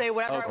allowed to say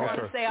whatever I want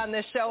to say on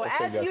this show,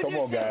 as you do. Come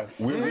on, guys.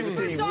 We're the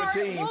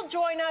team. Will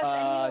join us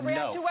and he will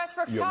react to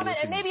Westbrook's comment,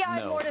 and maybe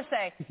I have more to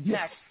say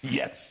next.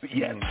 Yes.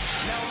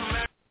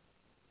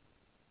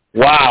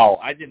 Wow,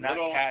 I did not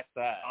catch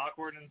that.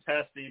 Awkward and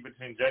testy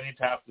between Jenny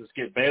Taft and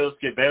Skip Bayless.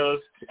 Skip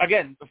Bayless.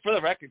 Again, for the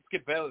record,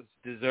 Skip Bayless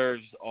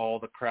deserves all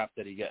the crap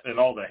that he gets. And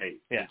all the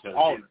hate. Yeah,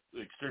 all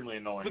extremely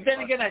annoying. But then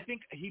again, I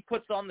think he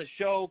puts on the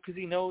show because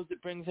he knows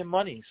it brings him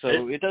money.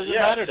 So it doesn't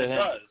matter to him.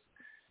 Does.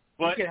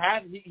 But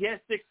he has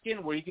thick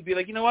skin where he could be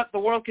like, you know what, the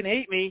world can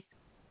hate me,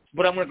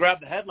 but I'm going to grab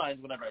the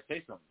headlines whenever I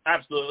say something.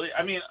 Absolutely.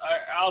 I mean,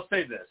 I'll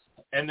say this.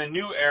 In the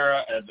new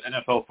era of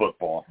NFL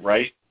football,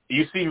 right,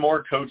 you see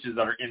more coaches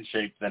that are in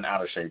shape than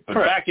out of shape. But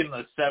back in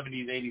the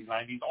 70s, 80s,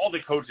 90s, all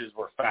the coaches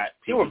were fat.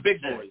 They were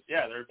big boys.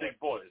 Yeah, they were big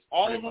boys.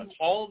 All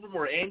of them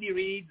were Andy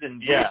Reid's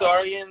and Bruce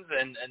Arians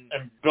and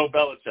Bill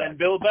Belichick. And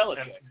Bill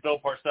Belichick. And Bill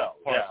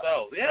Parcells.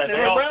 Yeah, they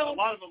were brown. A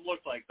lot of them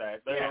looked like that.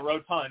 They were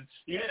rotund.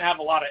 You didn't have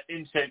a lot of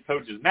in-shape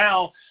coaches.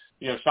 Now,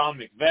 Sean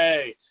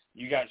McVay,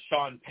 you got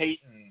Sean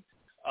Payton,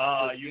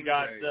 you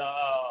got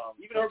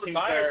even Urban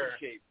Meyer's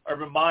in shape.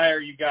 Urban Meyer,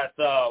 you got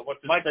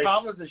Mike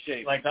Tomlin's in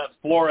shape. Like that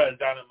Flores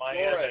down in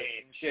Miami. Flores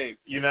in shape.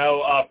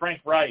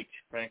 Frank Reich.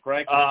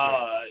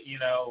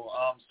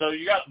 So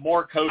you got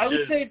more coaches. I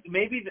would say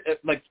maybe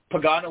like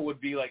Pagano would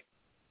be like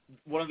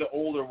one of the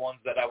older ones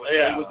that I would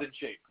say was in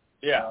shape.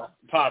 Yeah,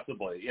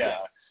 possibly. Yeah.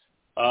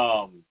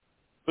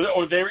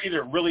 Or they were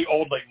either really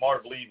old, like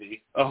Marv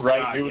Levy,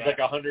 right? He was like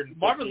 100.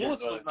 Marvin Lewis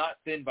was not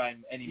thin by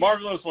any means.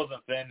 Marvin Lewis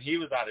wasn't thin. He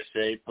was out of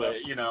shape, but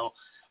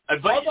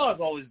Harbaugh's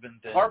always been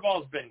thin.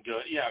 Harbaugh's been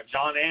good. Yeah,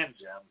 John and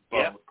Jim.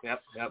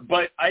 Yep.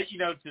 But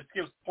to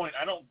Skip's point,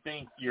 I don't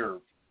think your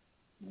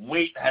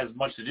weight has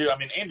much to do. I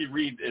mean, Andy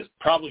Reid is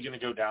probably going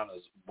to go down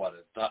as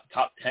a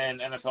top 10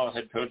 NFL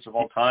head coach of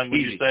all time.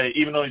 Would you say,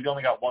 even though he's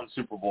only got one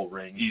Super Bowl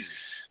ring? Easy.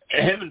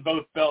 Him and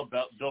both Bill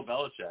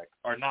Belichick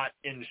are not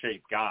in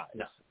shape guys.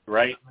 No.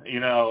 Right?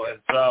 And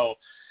so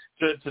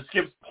to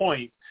Skip's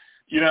point,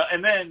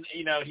 and then,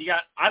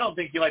 I don't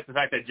think he liked the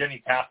fact that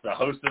Jenny Taft, the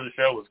host of the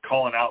show, was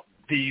calling out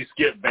the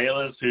Skip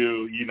Bayless,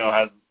 who,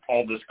 has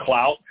all this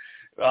clout.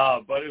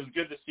 But it was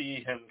good to see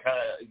him kind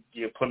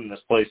of put in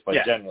this place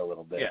by Jenny a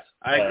little bit. Yeah,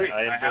 I agree.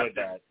 I enjoyed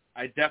that.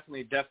 I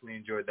definitely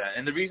enjoyed that.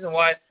 And the reason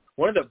why,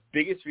 one of the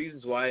biggest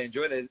reasons why I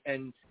enjoyed it,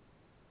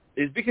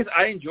 is because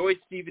I enjoyed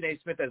Stephen A.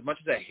 Smith as much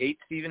as I hate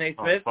Stephen A.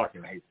 Smith. I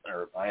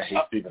hate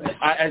Stephen A. Smith.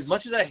 As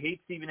much as I hate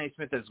Stephen A.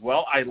 Smith as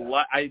well, I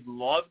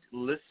loved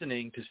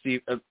listening to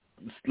Stephen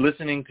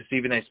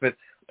A. Smith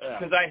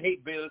because I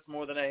hate Bayless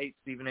more than I hate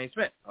Stephen A.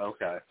 Smith.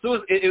 Okay.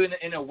 So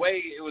in a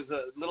way, it was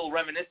a little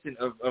reminiscent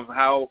of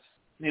how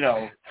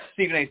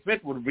Stephen A.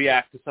 Smith would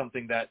react to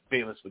something that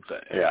Bayless would say.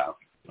 Yeah.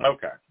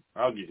 Okay.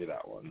 I'll give you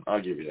that one.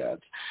 I'll give you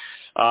that.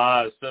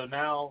 So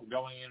now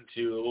going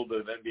into a little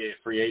bit of NBA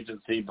free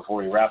agency before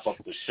we wrap up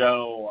the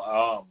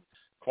show.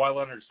 Kawhi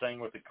Leonard staying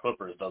with the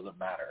Clippers doesn't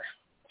matter.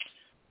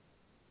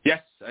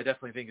 Yes, I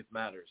definitely think it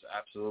matters.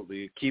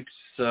 Absolutely. It keeps,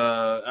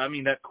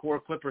 that core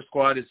Clipper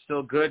squad is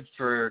still good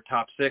for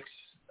top 6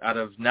 out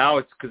of, now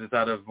it's because it's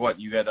out of what?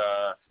 You got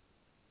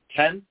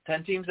 10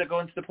 teams that go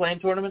into the play-in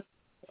tournament?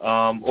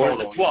 Or is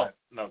it 12?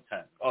 No, 10.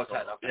 Oh, 10.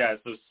 Okay. Yeah,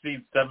 so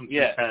seeds 7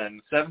 through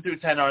 10. 7 through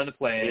 10 are in the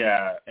play-in.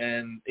 Yeah.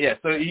 And,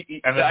 so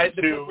and then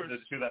the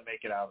two that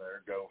make it out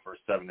there go for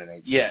 7 and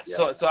 8. Yeah,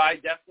 so I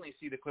definitely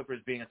see the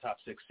Clippers being a top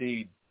 6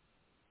 seed.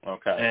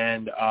 Okay.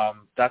 And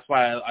that's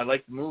why I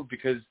like the move,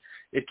 because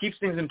it keeps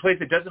things in place.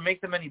 It doesn't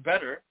make them any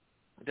better.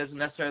 It doesn't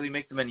necessarily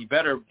make them any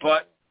better,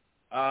 but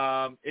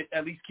it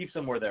at least keeps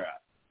them where they're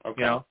at.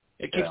 Okay.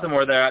 It keeps them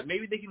where they're at.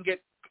 Maybe they can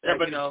get. Yeah,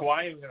 but is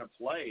Kawhi even going to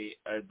play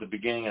at the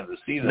beginning of the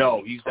season?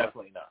 No, he's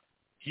definitely not.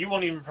 He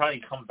won't even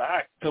probably come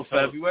back till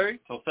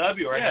February.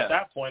 Yeah. At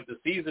that point, the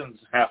season's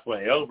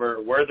halfway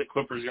over. Where are the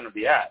Clippers going to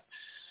be at?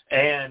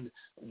 And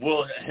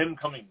will him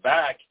coming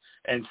back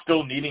and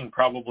still needing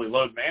probably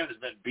load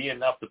management be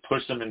enough to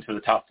push them into the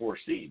top 4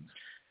 seeds?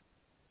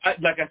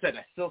 Like I said,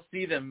 I still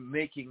see them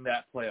making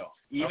that playoff.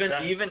 Even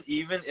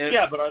if.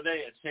 Yeah, but are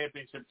they a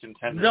championship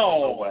contender?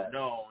 No.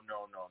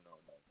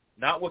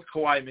 Not with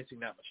Kawhi missing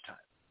that much time.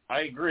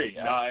 I agree.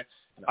 No.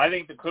 I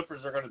think the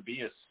Clippers are going to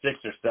be a 6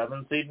 or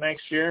 7 seed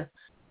next year.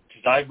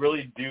 Because I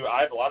really do.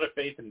 I have a lot of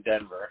faith in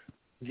Denver.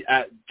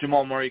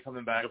 Jamal Murray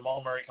coming back. At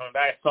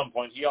some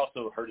point. He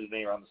also hurt his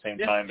knee around the same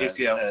time as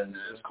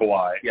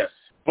Kawhi. Yes.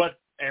 But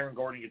Aaron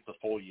Gordon gets a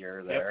full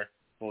year there.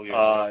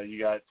 You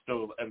got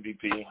still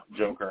MVP,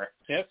 Joker.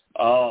 Yep.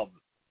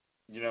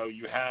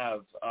 You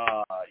have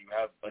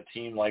a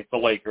team like the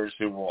Lakers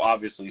who will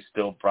obviously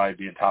still probably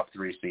be a top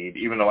 3 seed,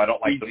 even though I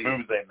don't like the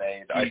moves they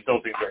made. I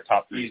still think they're a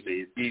top 3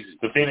 seed.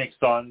 The Phoenix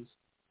Suns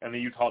and the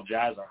Utah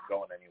Jazz aren't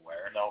going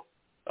anywhere. No.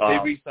 They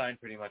re-signed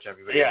pretty much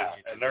everybody. Yeah,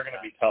 and they're going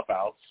to be tough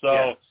outs.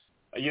 So,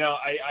 I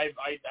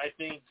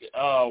think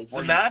the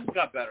Mavs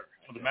got better.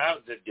 The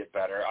Mavs did get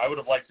better. I would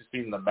have liked to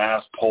see the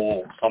Mavs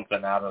pull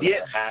something out of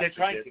their hat. They're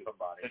trying to.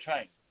 Somebody. They're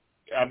trying.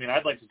 I mean,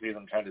 I'd like to see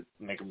them try to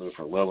make a move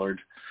for Lillard.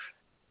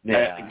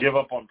 Yeah. Give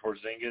up on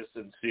Porzingis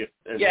and see if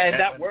and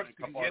that works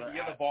because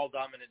you have a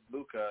ball-dominant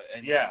Luka,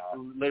 and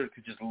Lillard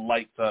could just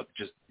light up,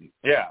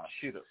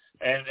 shoot him.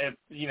 And if,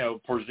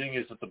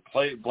 Porzingis, if the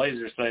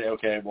Blazers say,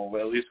 okay, well,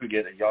 at least we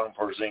get a young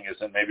Porzingis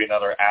and maybe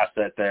another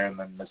asset there and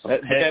then some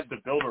picks to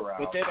build around.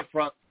 But they have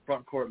a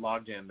front court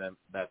logjam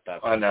that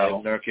I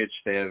know. They have Nurkic,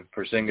 they have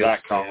Porzingis.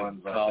 Zach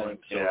Collins.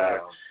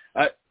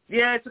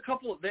 Yeah, it's a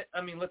couple.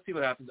 Let's see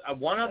what happens.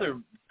 One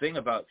other thing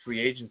about free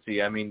agency,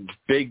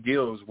 big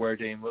deals where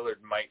Dame Lillard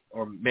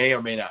may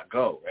or may not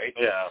go, right?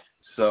 Yeah.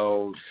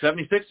 So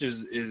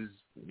 76ers is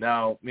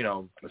now,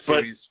 a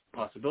serious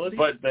possibility.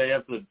 But they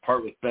have to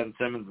part with Ben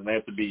Simmons and they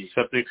have to be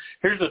accepting.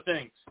 Here's the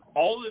thing.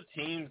 All the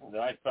teams that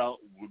I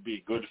felt would be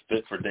a good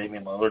fit for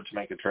Damian Lillard to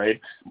make a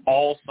trade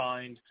all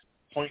signed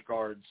point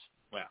guards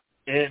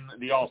in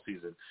the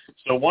offseason.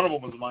 So one of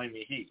them was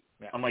Miami Heat.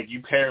 Yeah. I'm like,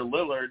 you pair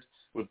Lillard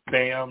with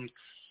Bam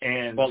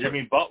and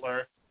Jimmy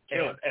Butler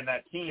and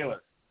that team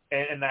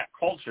and that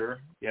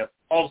culture,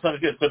 all of a sudden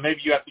it's good. So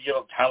maybe you have to give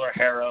up Tyler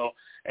Herro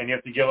and you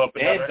have to give up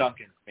another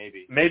Duncan,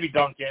 maybe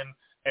Duncan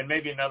and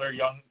maybe another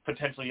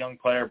potentially young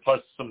player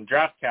plus some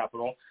draft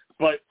capital.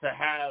 But to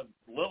have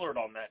Lillard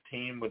on that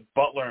team with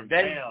Butler and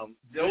Bam,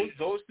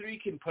 those three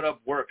can put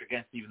up work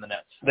against even the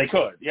Nets. They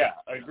could,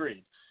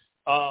 agreed.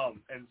 And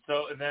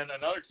then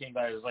another team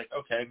that is like,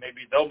 okay,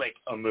 maybe they'll make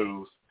a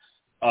move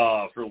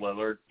for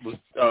Lillard was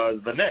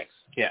the Knicks.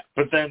 Yeah.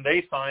 But then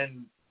they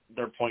signed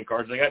their point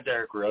guards. They got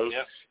Derrick Rose.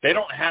 Yep. They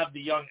don't have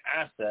the young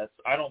assets,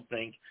 I don't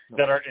think,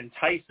 that are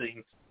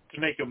enticing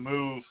to make a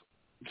move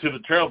to the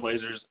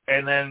Trailblazers.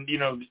 And then,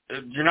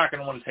 you're not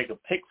going to want to take a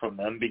pick from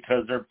them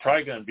because they're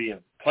probably going to be a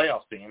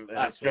playoff team and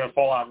it's going to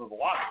fall out of the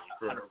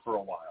lottery for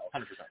a while.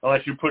 100%.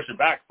 Unless you push it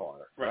back far,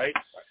 right?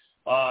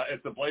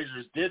 If the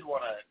Blazers did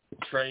want to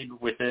trade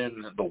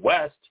within the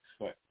West,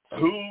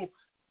 who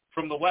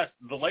from the West,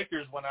 the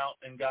Lakers went out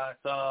and got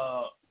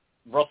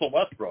Russell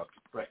Westbrook.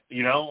 Right.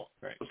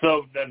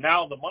 So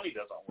now the money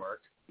doesn't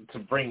work to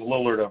bring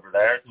Lillard over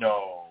there.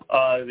 No.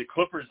 The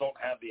Clippers don't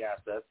have the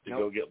assets to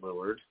go get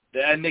Lillard.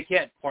 And they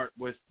can't part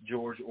with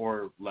George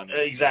or Leonard.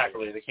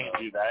 Exactly. They can't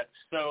do that.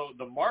 So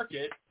the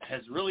market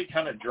has really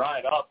kind of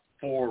dried up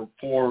for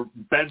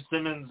Ben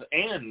Simmons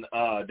and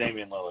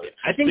Damian Lillard.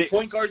 I think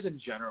point guards in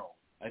general.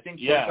 And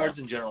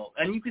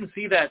you can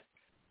see that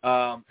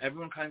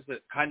everyone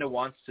kind of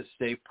wants to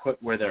stay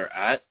put where they're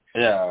at.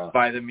 Yeah.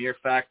 By the mere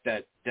fact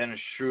that Dennis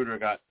Schroeder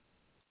got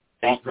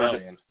 $8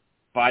 million.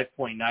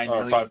 $5.9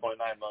 million. $5.9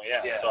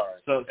 million. Yeah.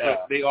 Sorry. So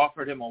they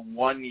offered him a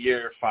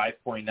 1-year,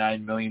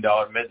 $5.9 million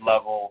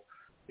mid-level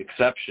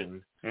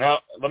exception. Now,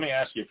 let me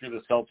ask you, if you're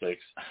the Celtics,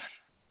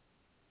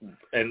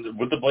 and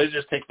would the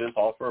Blazers take this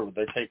offer, or would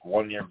they take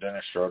 1 year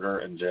Dennis Schroeder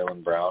and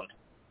Jaylen Brown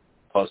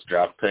plus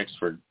draft picks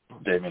for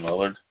Damian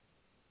Lillard?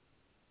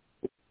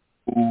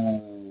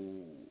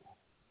 Ooh.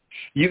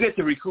 You get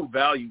to recoup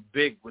value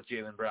big with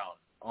Jaylen Brown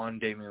on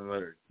Damian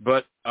Lillard.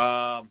 But,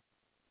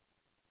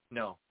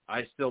 no,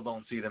 I still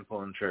don't see them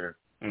pulling the trigger.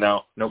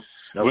 No. Nope.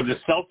 Would the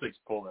Celtics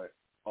pull that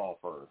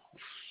offer?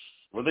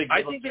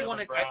 I think they want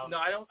to.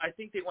 I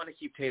think they want to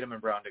keep Tatum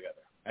and Brown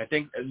together. I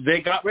think they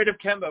got rid of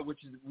Kemba, which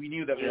we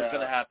knew that was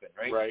going to happen,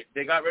 right? Right.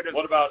 They got rid of.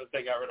 What about if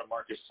they got rid of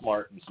Marcus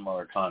Smart and some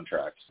other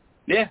contracts?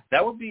 Yeah,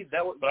 that would.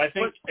 But I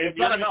think if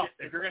you're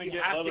going to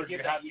get Lillard, you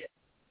have to.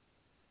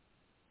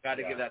 Got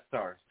to give that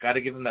star. Got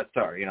to give him that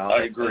star.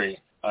 I agree.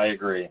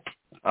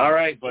 All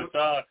right, but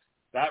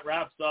that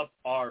wraps up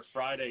our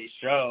Friday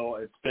show.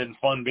 It's been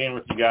fun being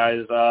with you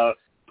guys.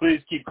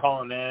 Please keep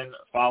calling in.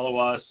 Follow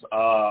us.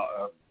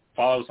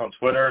 Follow us on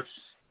Twitter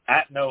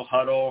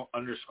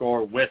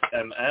 @NoHuddle_with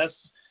MS.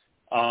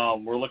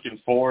 We're looking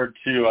forward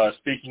to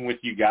speaking with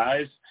you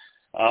guys.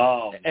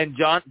 And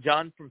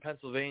John from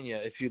Pennsylvania,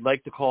 if you'd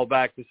like to call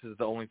back, this is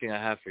the only thing I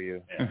have for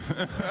you.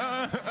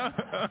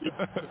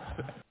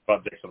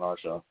 Bob Dixon, our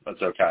show.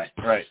 That's okay.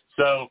 Right.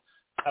 So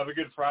have a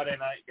good Friday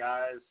night,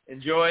 guys.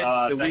 Enjoy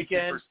the weekend. Thank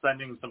you for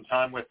spending some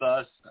time with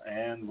us,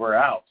 and we're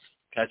out.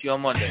 Catch you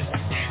on Monday.